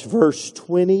 Catch verse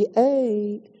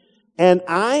 28. And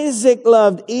Isaac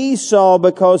loved Esau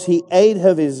because he ate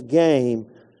of his game,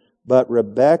 but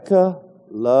Rebekah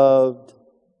loved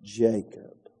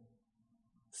Jacob.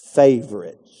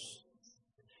 Favorites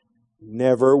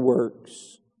never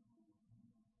works.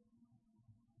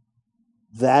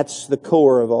 That's the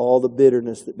core of all the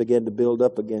bitterness that began to build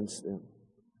up against them.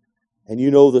 And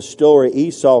you know the story.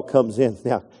 Esau comes in.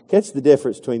 Now, catch the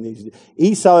difference between these.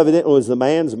 Esau evidently was the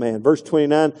man's man. Verse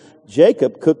 29,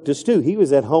 Jacob cooked a stew. He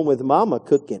was at home with Mama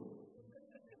cooking.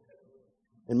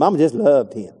 And Mama just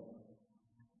loved him.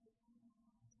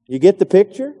 You get the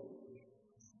picture?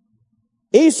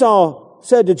 Esau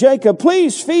said to Jacob,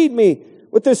 please feed me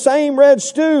with the same red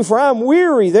stew, for I'm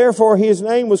weary. Therefore his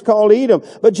name was called Edom.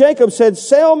 But Jacob said,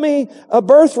 sell me a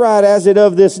birthright as it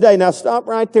of this day. Now stop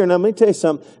right there. Now let me tell you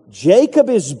something. Jacob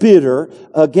is bitter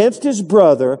against his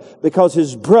brother because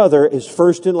his brother is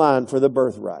first in line for the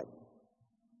birthright.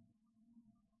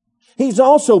 He's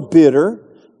also bitter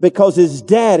because his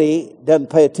daddy doesn't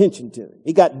pay attention to him.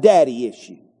 He got daddy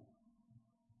issues.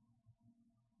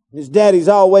 His daddy's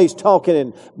always talking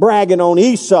and bragging on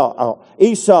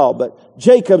Esau, but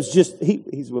Jacob's just,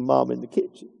 he's with Mom in the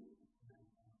kitchen.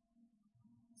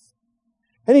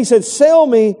 And he said, sell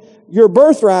me your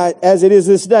birthright as it is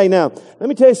this day. Now, let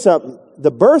me tell you something. The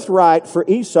birthright for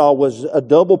Esau was a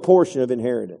double portion of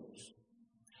inheritance.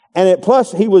 And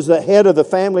plus, he was the head of the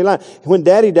family line. When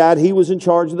Daddy died, he was in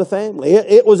charge of the family.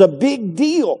 It was a big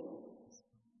deal.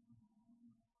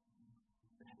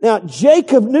 Now,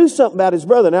 Jacob knew something about his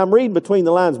brother. Now, I'm reading between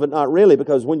the lines, but not really,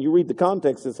 because when you read the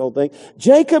context of this whole thing,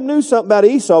 Jacob knew something about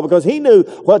Esau because he knew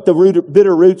what the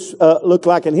bitter roots looked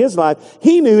like in his life.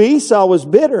 He knew Esau was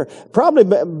bitter. Probably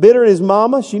bitter at his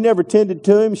mama. She never tended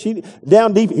to him.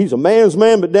 Down deep, he's a man's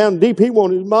man, but down deep, he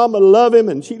wanted his mama to love him,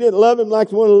 and she didn't love him like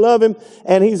she wanted to love him.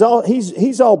 And he's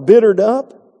all bittered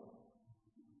up.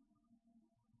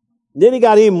 Then he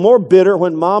got even more bitter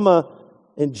when Mama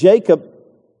and Jacob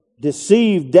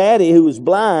deceived Daddy, who was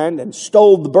blind, and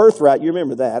stole the birthright. You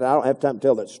remember that. I don't have time to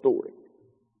tell that story.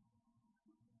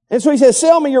 And so he said,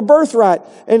 sell me your birthright.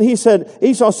 And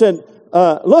Esau said,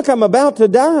 look, I'm about to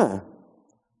die.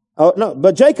 Oh, no,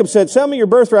 but Jacob said, sell me your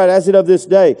birthright as it of this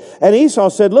day. And Esau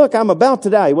said, look, I'm about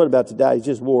to die. He wasn't about to die. He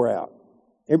just wore out.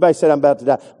 Everybody said, I'm about to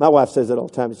die. My wife says that all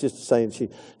the time. It's just a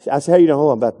saying. I said, how you know?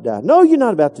 Oh, I'm about to die. No, you're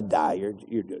not about to die.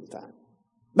 You're doing fine.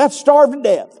 About to starve to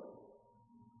death.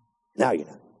 Now you're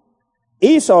not.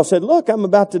 Esau said, look, I'm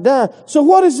about to die. So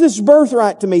what is this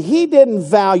birthright to me? He didn't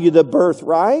value the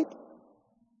birthright.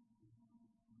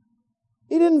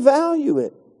 He didn't value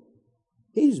it.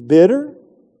 He's bitter.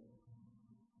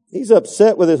 He's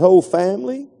upset with his whole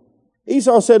family.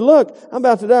 Esau said, look, I'm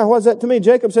about to die. What's that to me?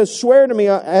 Jacob says, swear to me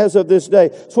as of this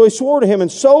day. So he swore to him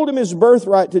and sold him his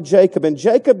birthright to Jacob. And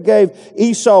Jacob gave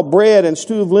Esau bread and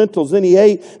stew of lentils. Then he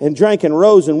ate and drank and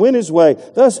rose and went his way.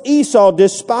 Thus Esau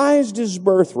despised his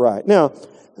birthright. Now,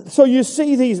 so you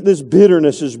see this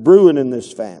bitterness is brewing in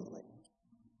this family.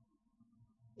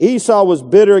 Esau was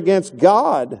bitter against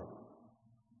God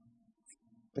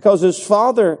because his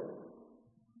father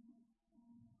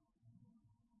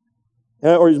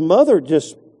or his mother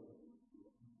just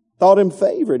thought him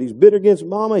favored. He's bitter against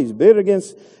Mama. He's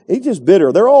just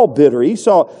bitter. They're all bitter.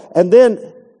 And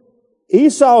then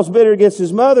Esau's bitter against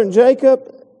his mother and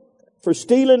Jacob for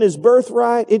stealing his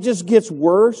birthright. It just gets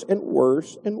worse and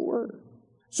worse and worse.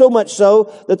 So much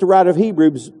so that the writer of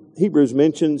Hebrews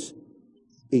mentions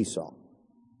Esau.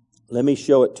 Let me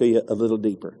show it to you a little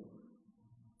deeper.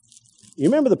 You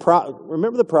remember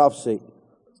the prophecy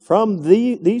from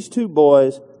these two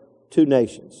boys, two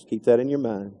nations. Keep that in your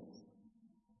mind.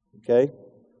 Okay?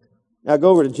 Now go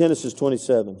over to Genesis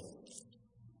 27.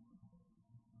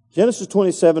 Genesis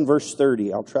 27 verse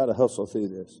 30. I'll try to hustle through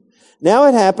this. Now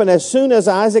it happened as soon as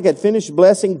Isaac had finished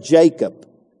blessing Jacob.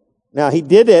 Now he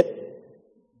did it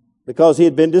because he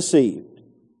had been deceived.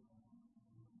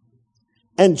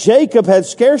 And Jacob had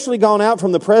scarcely gone out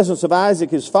from the presence of Isaac,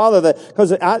 his father,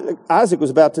 because Isaac was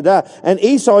about to die. And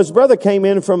Esau, his brother, came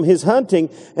in from his hunting,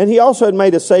 and he also had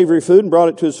made a savory food and brought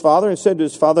it to his father and said to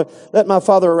his father, let my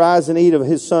father arise and eat of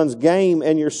his son's game,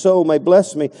 and your soul may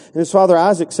bless me. And his father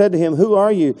Isaac said to him, who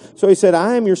are you? So he said,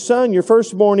 I am your son, your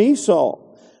firstborn Esau.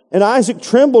 And Isaac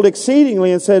trembled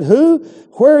exceedingly and said, who?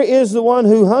 Where is the one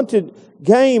who hunted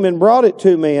game and brought it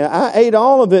to me? I ate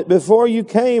all of it before you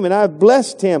came, and I've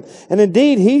blessed him. And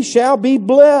indeed, he shall be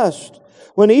blessed.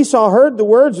 When Esau heard the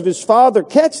words of his father,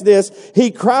 catch this, he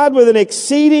cried with an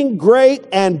exceeding great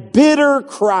and bitter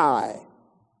cry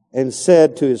and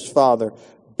said to his father,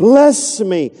 bless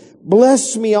me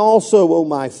also, O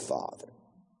my father.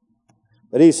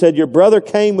 But he said, your brother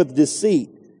came with deceit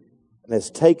and has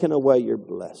taken away your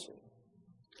blessing.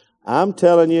 I'm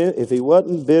telling you, if he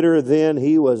wasn't bitter then,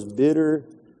 he was bitter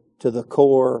to the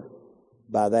core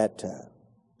by that time.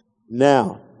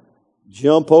 Now,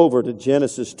 jump over to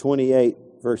Genesis 28,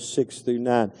 verse 6 through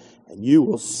 9, and you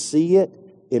will see it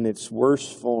in its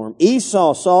worst form.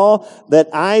 Esau saw that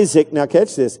Isaac, now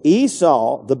catch this,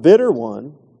 Esau, the bitter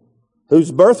one,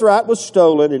 whose birthright was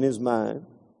stolen in his mind,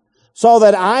 saw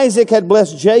that Isaac had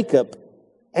blessed Jacob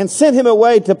and sent him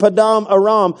away to Paddan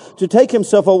Aram to take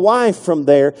himself a wife from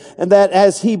there, and that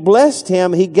as he blessed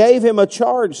him, he gave him a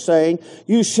charge saying,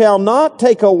 you shall not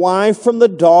take a wife from the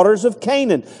daughters of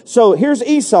Canaan. So here's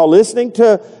Esau listening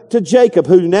to Jacob,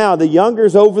 who now the younger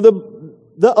is over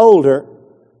the older.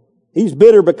 He's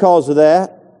bitter because of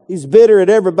that. He's bitter at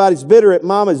everybody. He's bitter at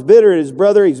mama. He's bitter at his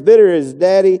brother. He's bitter at his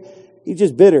daddy. He's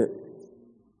just bitter.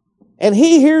 And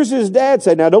he hears his dad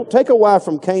say, now don't take a wife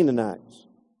from Canaanites.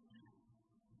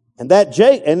 And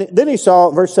then he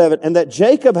saw, verse 7, and that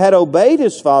Jacob had obeyed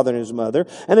his father and his mother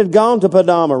and had gone to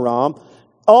Paddan Aram.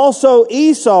 Also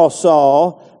Esau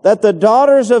saw that the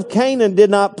daughters of Canaan did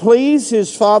not please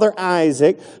his father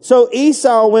Isaac. So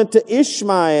Esau went to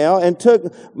Ishmael and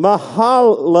took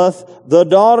Mahalath, the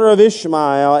daughter of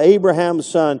Ishmael, Abraham's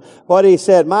son. What he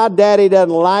said, my daddy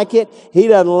doesn't like it.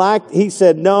 He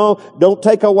said, no, don't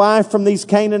take a wife from these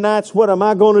Canaanites. What am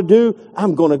I going to do?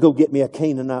 I'm going to go get me a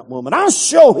Canaanite woman. I'll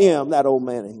show him, that old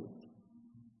man.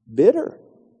 Bitter.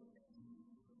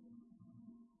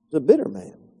 He's a bitter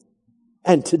man.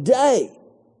 And today,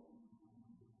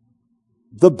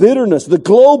 the bitterness, the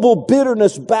global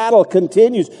bitterness battle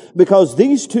continues because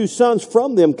these two sons,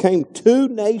 from them came two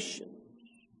nations.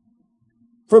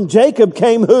 From Jacob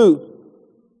came who?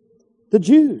 The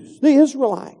Jews, the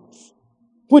Israelites,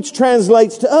 which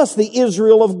translates to us the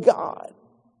Israel of God.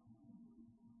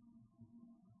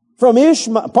 From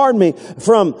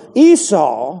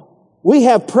Esau, we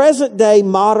have present day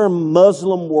modern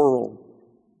Muslim world.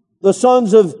 The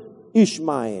sons of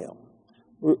Ishmael.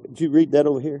 Did you read that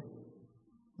over here?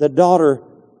 The daughter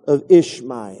of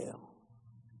Ishmael.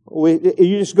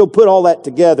 You just go put all that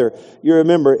together. You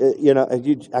remember,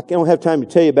 I don't have time to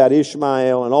tell you about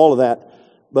Ishmael and all of that,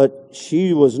 but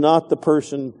she was not the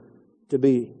person to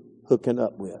be hooking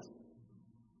up with.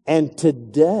 And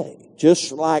today,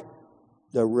 just like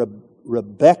the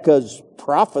Rebecca's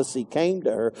prophecy came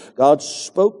to her, God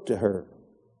spoke to her.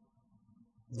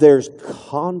 There's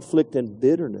conflict and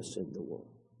bitterness in the world.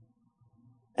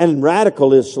 And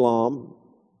radical Islam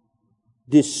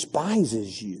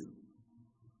despises you.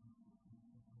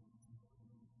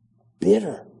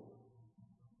 Bitter.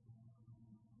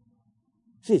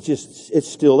 See, it's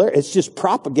still there. It's just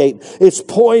propagating. It's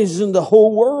poisoned the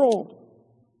whole world.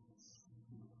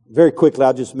 Very quickly,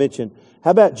 I'll just mention,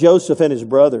 how about Joseph and his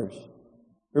brothers?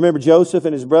 Remember Joseph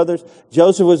and his brothers?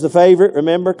 Joseph was the favorite.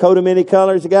 Remember? Coat of many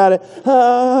colors. He got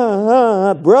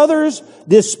it. Brothers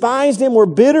despised him, were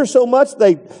bitter so much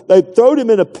they throwed him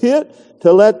in a pit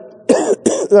to let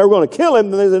they were going to kill him.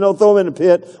 And they said, no, throw him in a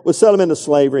pit. We'll sell him into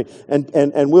slavery.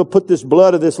 And we'll put this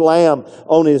blood of this lamb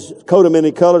on his coat of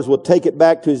many colors. We'll take it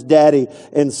back to his daddy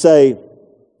and say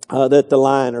that the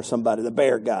lion or somebody, the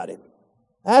bear got him.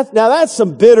 That's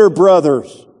some bitter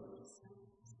brothers.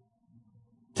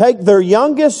 Take their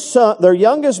youngest son, their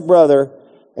youngest brother,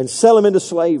 and sell him into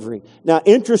slavery. Now,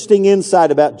 interesting insight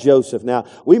about Joseph. Now,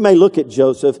 we may look at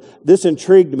Joseph. This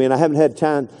intrigued me, and I haven't had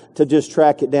time to just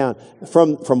track it down.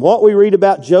 From what we read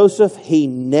about Joseph, he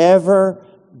never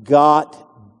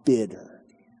got bitter.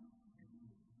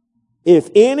 If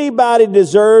anybody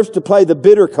deserves to play the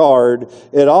bitter card,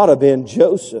 it ought to have been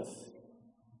Joseph.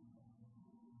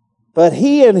 But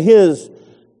he and his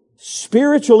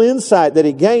spiritual insight that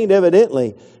he gained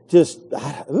evidently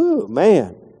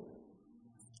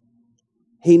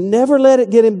he never let it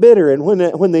get him bitter. And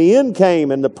when the end came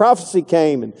and the prophecy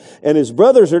came and his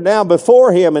brothers are now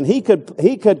before him and he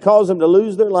could cause them to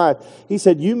lose their life, he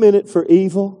said, you meant it for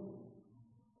evil,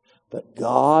 but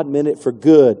God meant it for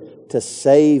good to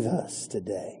save us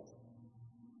today.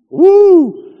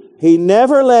 Woo! He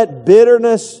never let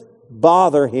bitterness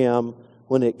bother him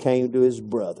when it came to his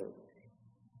brother.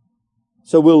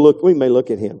 So we may look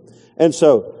at him. And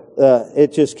so,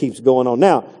 it just keeps going on.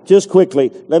 Now, just quickly,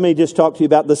 let me just talk to you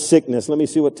about the sickness. Let me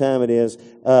see what time it is.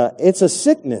 It's a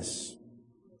sickness.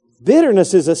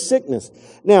 Bitterness is a sickness.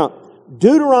 Now,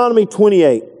 Deuteronomy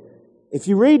 28. If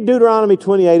you read Deuteronomy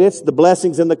 28, it's the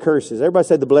blessings and the curses. Everybody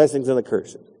say the blessings and the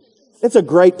curses. It's a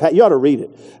great, you ought to read it.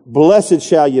 Blessed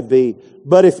shall you be,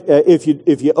 but if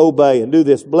you obey and do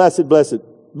this, blessed,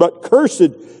 but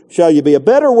cursed shall you be. A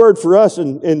better word for us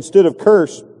instead of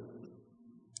curse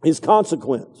is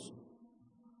consequence.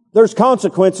 There's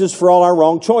consequences for all our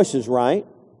wrong choices, right?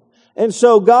 And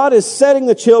so God is setting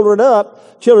the children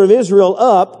of Israel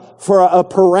up for a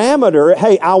parameter.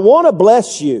 Hey, I want to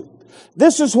bless you.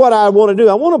 This is what I want to do.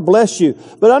 I want to bless you.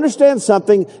 But understand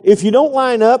something. If you don't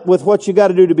line up with what you got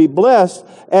to do to be blessed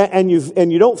and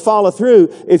you don't follow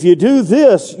through, if you do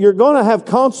this, you're going to have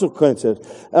consequences.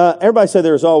 Everybody say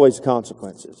there's always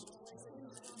consequences.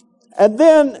 And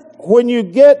then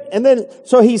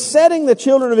so he's setting the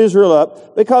children of Israel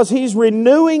up because he's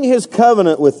renewing his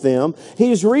covenant with them.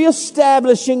 He's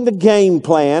reestablishing the game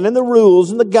plan and the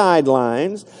rules and the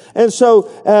guidelines. And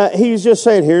so he's just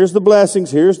saying, here's the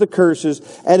blessings, here's the curses.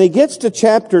 And he gets to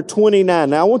chapter 29.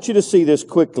 Now I want you to see this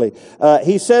quickly.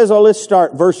 He says, let's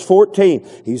start verse 14.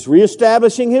 He's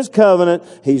reestablishing his covenant.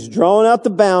 He's drawing out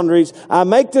the boundaries. I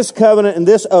make this covenant and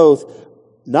this oath,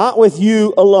 not with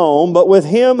you alone, but with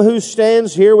him who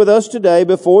stands here with us today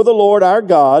before the Lord our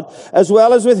God, as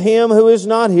well as with him who is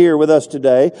not here with us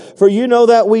today. For you know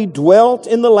that we dwelt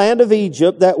in the land of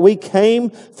Egypt, that we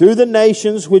came through the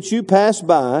nations which you passed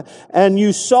by, and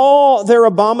you saw their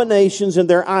abominations and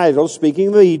their idols, speaking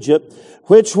of Egypt,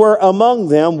 which were among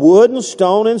them wood and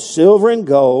stone and silver and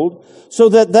gold, so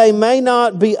that they may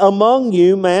not be among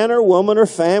you, man or woman or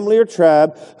family or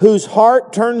tribe, whose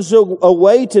heart turns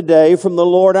away today from the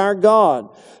Lord our God,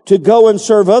 to go and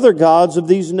serve other gods of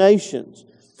these nations.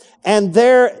 And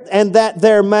that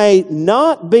there may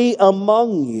not be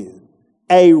among you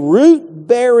a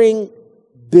root-bearing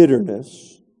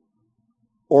bitterness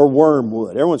or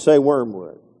wormwood. Everyone say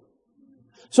wormwood.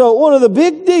 So one of the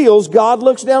big deals, God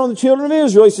looks down on the children of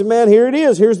Israel. He said, man, here it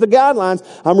is. Here's the guidelines.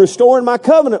 I'm restoring my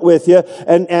covenant with you.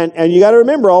 And you got to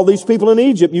remember all these people in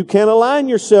Egypt. You can't align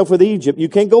yourself with Egypt. You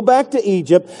can't go back to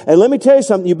Egypt. And let me tell you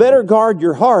something. You better guard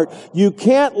your heart. You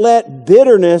can't let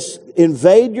bitterness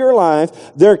invade your life.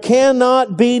 There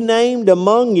cannot be named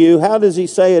among you. How does he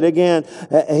say it again?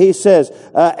 He says,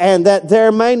 and that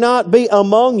there may not be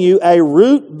among you a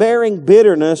root-bearing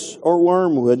bitterness or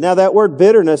wormwood. Now that word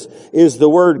bitterness is the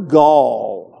word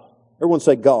gall. Everyone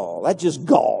say gall. That just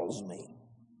galls me.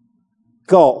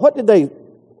 Gall.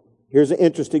 Here's an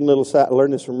interesting little side. I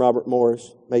learned this from Robert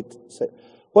Morris.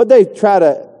 What they try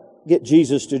to get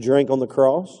Jesus to drink on the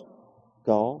cross?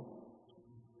 Gall.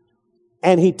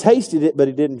 And he tasted it, but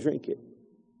he didn't drink it.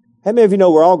 How many of you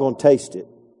know we're all going to taste it?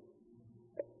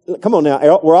 Come on now.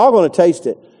 We're all going to taste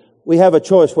it. We have a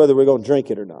choice whether we're going to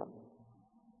drink it or not.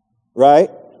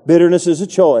 Right? Bitterness is a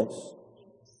choice.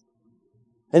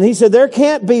 And he said, there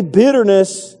can't be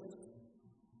bitterness,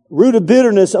 root of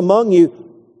bitterness among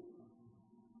you.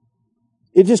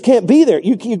 It just can't be there.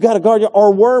 You've got to guard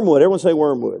or wormwood. Everyone say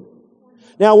wormwood.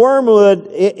 Now wormwood,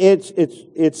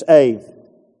 it's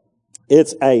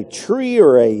a tree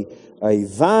or a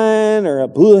vine or a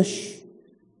bush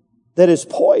that is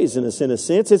poisonous in a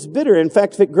sense. It's bitter. In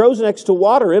fact, if it grows next to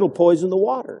water, it'll poison the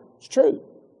water. It's true.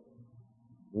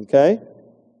 Okay?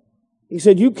 He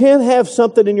said, you can't have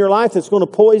something in your life that's going to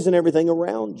poison everything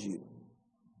around you.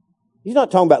 He's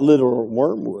not talking about literal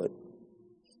wormwood.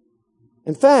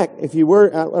 In fact, I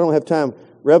don't have time,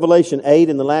 Revelation 8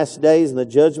 in the last days and the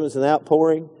judgments and the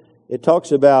outpouring, it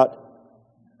talks about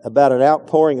an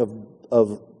outpouring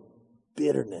of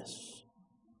bitterness.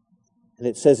 And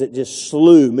it says it just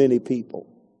slew many people.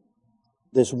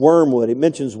 This wormwood, it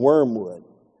mentions wormwood.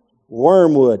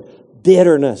 Wormwood,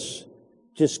 bitterness,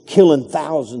 just killing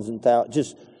thousands and thousands,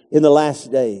 just in the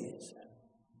last days.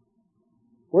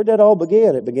 Where'd that all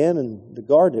begin? It began in the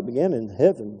garden. It began in the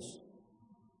heavens.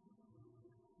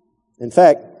 In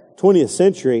fact, 20th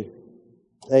century,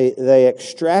 they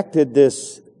extracted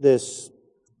this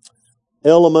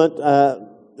element.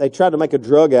 They tried to make a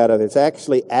drug out of it. It's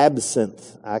actually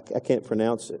absinthe. I can't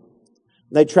pronounce it.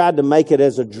 They tried to make it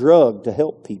as a drug to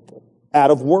help people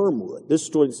out of wormwood. This is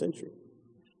 20th century.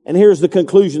 And here's the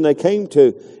conclusion they came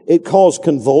to. It caused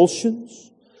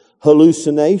convulsions,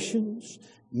 hallucinations,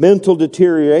 mental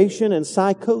deterioration, and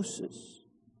psychosis.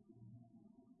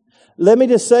 Let me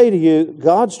just say to you,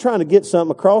 God's trying to get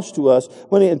something across to us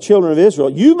when children of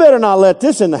Israel. You better not let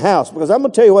this in the house, because I'm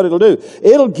going to tell you what it'll do.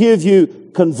 It'll give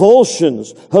you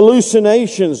convulsions,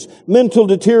 hallucinations, mental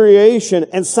deterioration,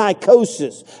 and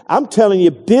psychosis. I'm telling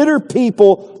you, bitter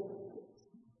people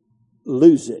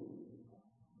lose it.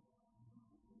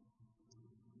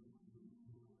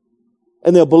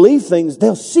 And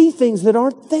they'll see things that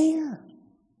aren't there.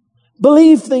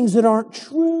 Believe things that aren't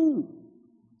true.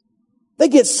 They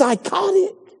get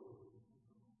psychotic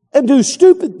and do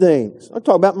stupid things. I'm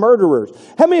talking about murderers.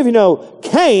 How many of you know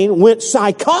Cain went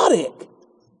psychotic?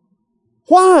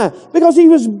 Why? Because he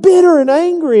was bitter and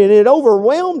angry, and it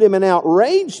overwhelmed him and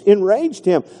enraged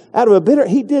him.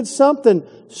 He did something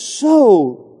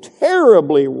so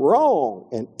terribly wrong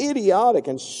and idiotic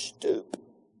and stupid.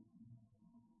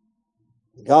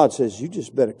 God says, you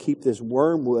just better keep this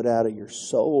wormwood out of your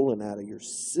soul and out of your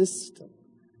system.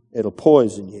 It'll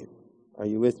poison you. Are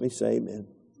you with me? Say amen.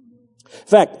 In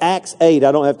fact, Acts 8,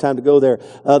 I don't have time to go there.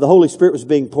 The Holy Spirit was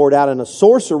being poured out, and a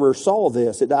sorcerer saw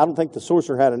this. I don't think the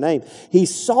sorcerer had a name. He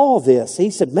saw this. He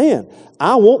said, man,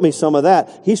 I want me some of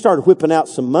that. He started whipping out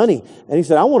some money, and he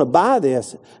said, I want to buy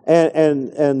this.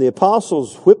 And the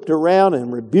apostles whipped around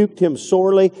and rebuked him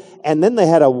sorely. And then they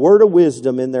had a word of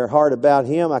wisdom in their heart about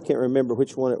him. I can't remember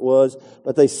which one it was,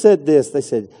 but they said this. They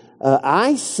said,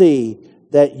 I see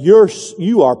that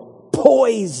you are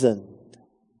poisoned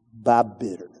by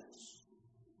bitterness.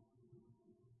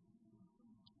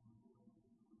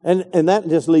 And that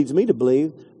just leads me to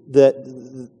believe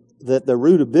that the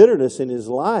root of bitterness in his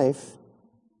life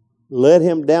led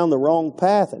him down the wrong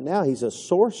path. And now he's a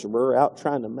sorcerer out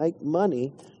trying to make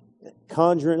money,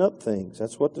 conjuring up things.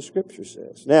 That's what the Scripture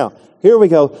says. Now, here we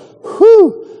go.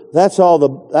 Whew! That's all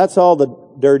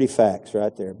the dirty facts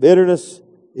right there. Bitterness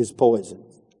is poison.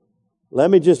 Let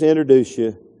me just introduce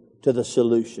you to the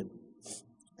solution.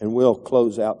 And we'll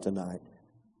close out tonight.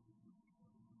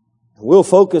 We'll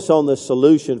focus on the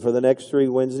solution for the next 3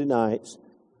 Wednesday nights,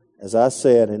 as I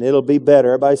said, and it'll be better.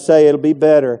 Everybody say it'll be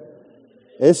better.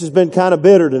 This has been kind of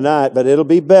bitter tonight, but it'll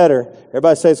be better.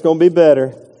 Everybody say it's going to be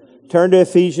better. Turn to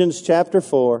Ephesians chapter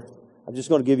 4. I'm just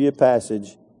going to give you a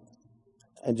passage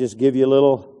and just give you a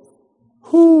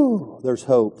little, there's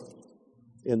hope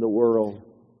in the world.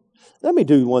 Let me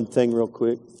do one thing real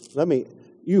quick.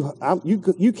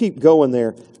 You keep going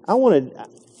there.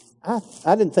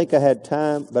 I didn't think I had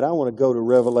time, but I want to go to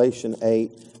Revelation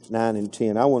 8, 9, and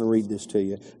 10. I want to read this to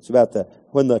you. It's about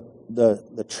when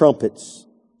the trumpets.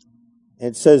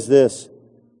 It says this,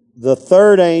 the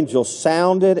third angel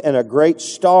sounded, and a great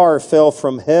star fell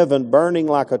from heaven, burning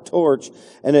like a torch,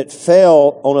 and it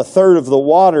fell on a third of the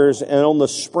waters and on the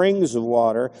springs of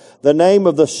water. The name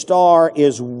of the star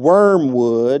is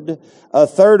Wormwood. A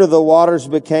third of the waters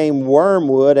became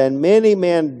wormwood, and many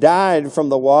men died from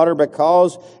the water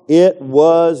because it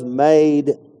was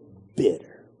made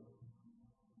bitter.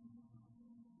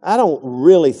 I don't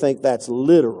really think that's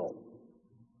literal.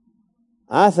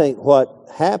 I think what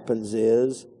happens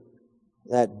is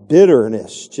that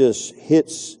bitterness just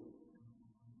hits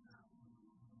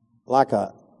like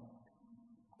a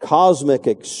cosmic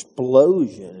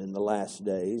explosion in the last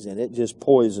days, and it just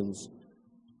poisons,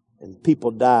 and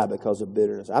people die because of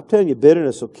bitterness. I'm telling you,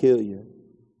 bitterness will kill you.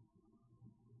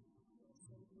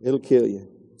 It'll kill you.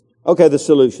 Okay, the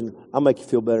solution. I'll make you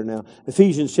feel better now.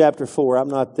 Ephesians chapter 4. I'm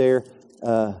not there.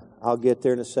 I'll get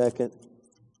there in a second.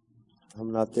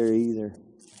 I'm not there either.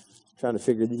 I'm trying to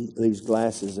figure these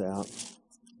glasses out.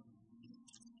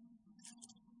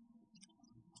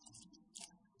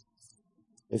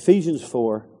 Ephesians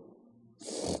 4.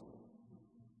 If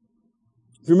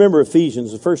you remember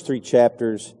Ephesians, the first 3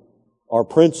 chapters are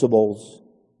principles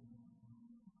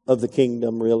of the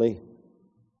kingdom, really.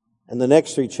 And the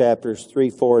next 3 chapters, 3,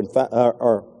 4, and 5,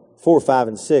 or 4, 5,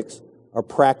 and 6, are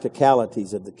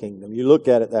practicalities of the kingdom. You look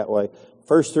at it that way.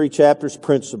 First 3 chapters,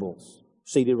 principles.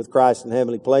 Seated with Christ in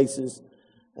heavenly places.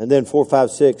 And then 4,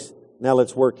 5, 6, now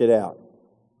let's work it out.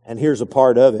 And here's a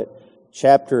part of it.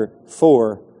 Chapter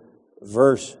 4,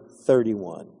 verse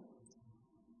 31.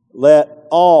 Let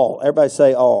all, everybody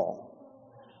say all.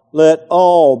 Let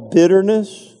all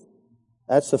bitterness,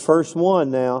 that's the first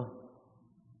one now.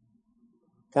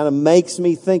 Kind of makes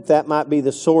me think that might be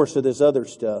the source of this other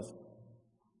stuff.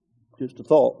 Just a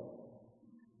thought.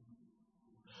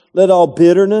 Let all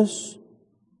bitterness,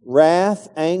 wrath,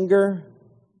 anger,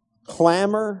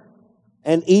 clamor,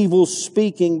 and evil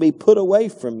speaking be put away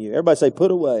from you. Everybody say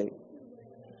put away.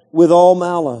 With all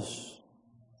malice.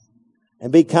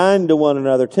 And be kind to one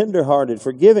another, tenderhearted,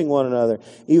 forgiving one another,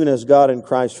 even as God in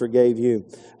Christ forgave you.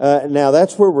 Now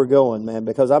that's where we're going, man,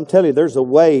 because I'm telling you, there's a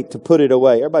way to put it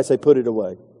away. Everybody say put it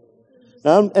away.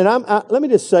 Now, let me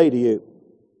just say to you,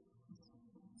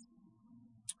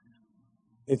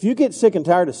 if you get sick and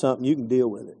tired of something, you can deal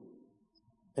with it.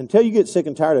 Until you get sick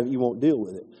and tired of it, you won't deal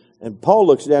with it. And Paul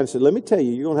looks down and said, let me tell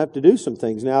you, you're going to have to do some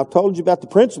things. Now, I've told you about the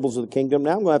principles of the kingdom.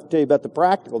 Now I'm going to have to tell you about the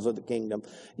practicals of the kingdom.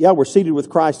 Yeah, we're seated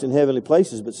with Christ in heavenly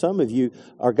places, but some of you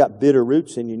are got bitter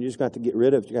roots in you, and you just got to get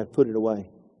rid of it. You got to put it away.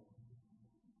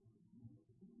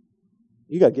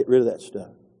 You got to get rid of that stuff.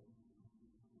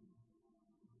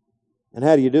 And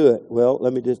how do you do it? Well,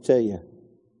 let me just tell you.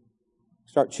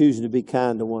 Start choosing to be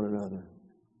kind to one another.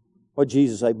 What did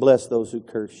Jesus say? Bless those who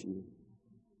curse you.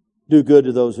 Do good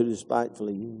to those who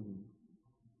despitefully use you.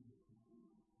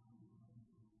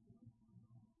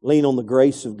 Lean on the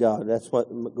grace of God. That's what,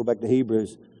 go back to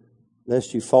Hebrews,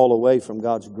 lest you fall away from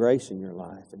God's grace in your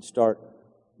life and start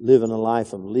living a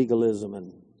life of legalism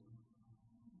and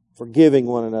forgiving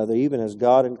one another, even as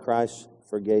God in Christ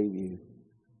forgave you.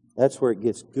 That's where it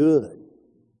gets good.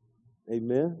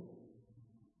 Amen?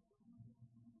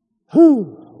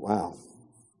 Whew, wow.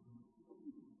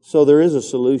 So there is a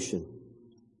solution.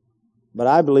 But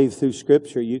I believe through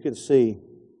Scripture you can see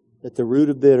that the root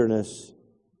of bitterness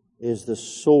is the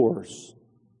source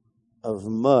of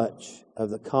much of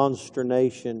the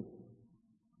consternation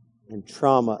and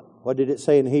trauma. What did it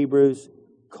say in Hebrews?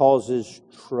 Causes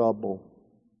trouble.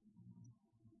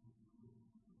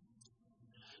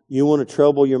 You want to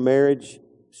trouble your marriage?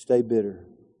 Stay bitter.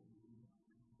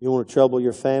 You want to trouble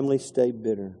your family? Stay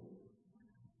bitter.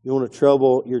 You want to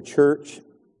trouble your church?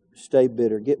 Stay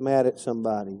bitter. Get mad at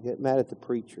somebody. Get mad at the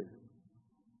preacher.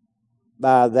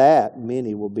 By that,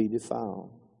 many will be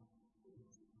defiled.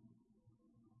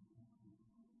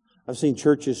 I've seen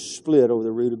churches split over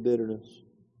the root of bitterness.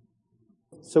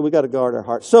 So we got to guard our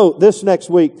hearts. So this next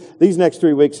week, these next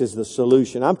 3 weeks is the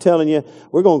solution. I'm telling you,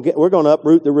 we're going to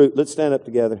uproot the root. Let's stand up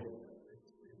together.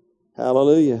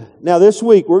 Hallelujah. Now this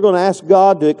week, we're going to ask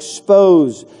God to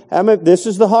expose. This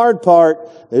is the hard part.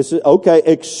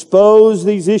 Expose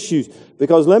these issues.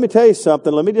 Because let me tell you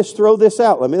something. Let me just throw this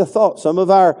out. Let me the thought. Some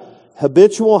of our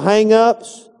habitual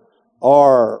hang-ups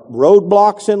or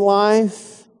roadblocks in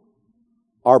life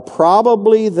are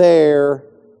probably there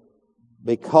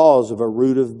because of a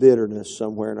root of bitterness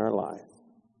somewhere in our life.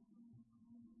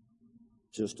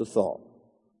 Just a thought.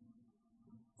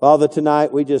 Father,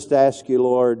 tonight we just ask you,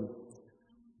 Lord,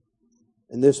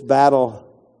 in this battle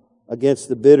against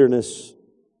the bitterness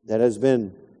that has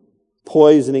been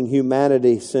poisoning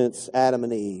humanity since Adam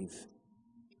and Eve,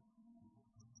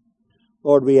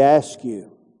 Lord, we ask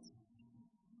you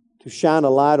to shine a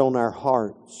light on our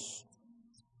hearts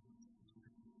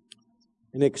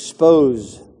and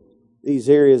expose these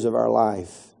areas of our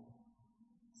life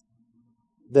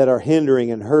that are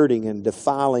hindering and hurting and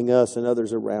defiling us and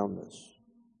others around us.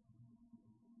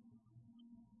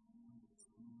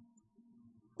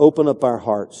 Open up our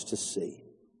hearts to see.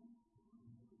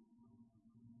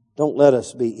 Don't let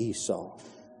us be Esau.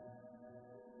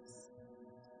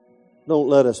 Don't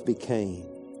let us be Cain.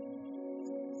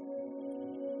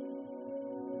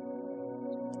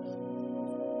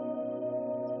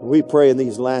 We pray in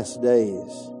these last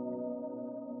days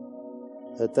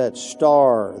that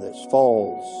star that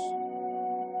falls,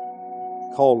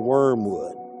 called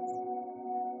wormwood,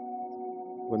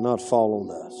 would not fall on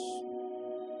us.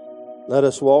 Let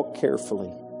us walk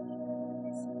carefully.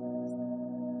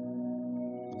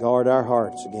 Guard our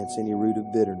hearts against any root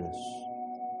of bitterness.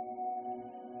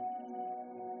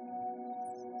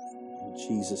 In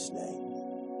Jesus' name.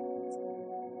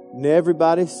 And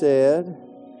everybody said,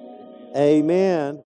 Amen.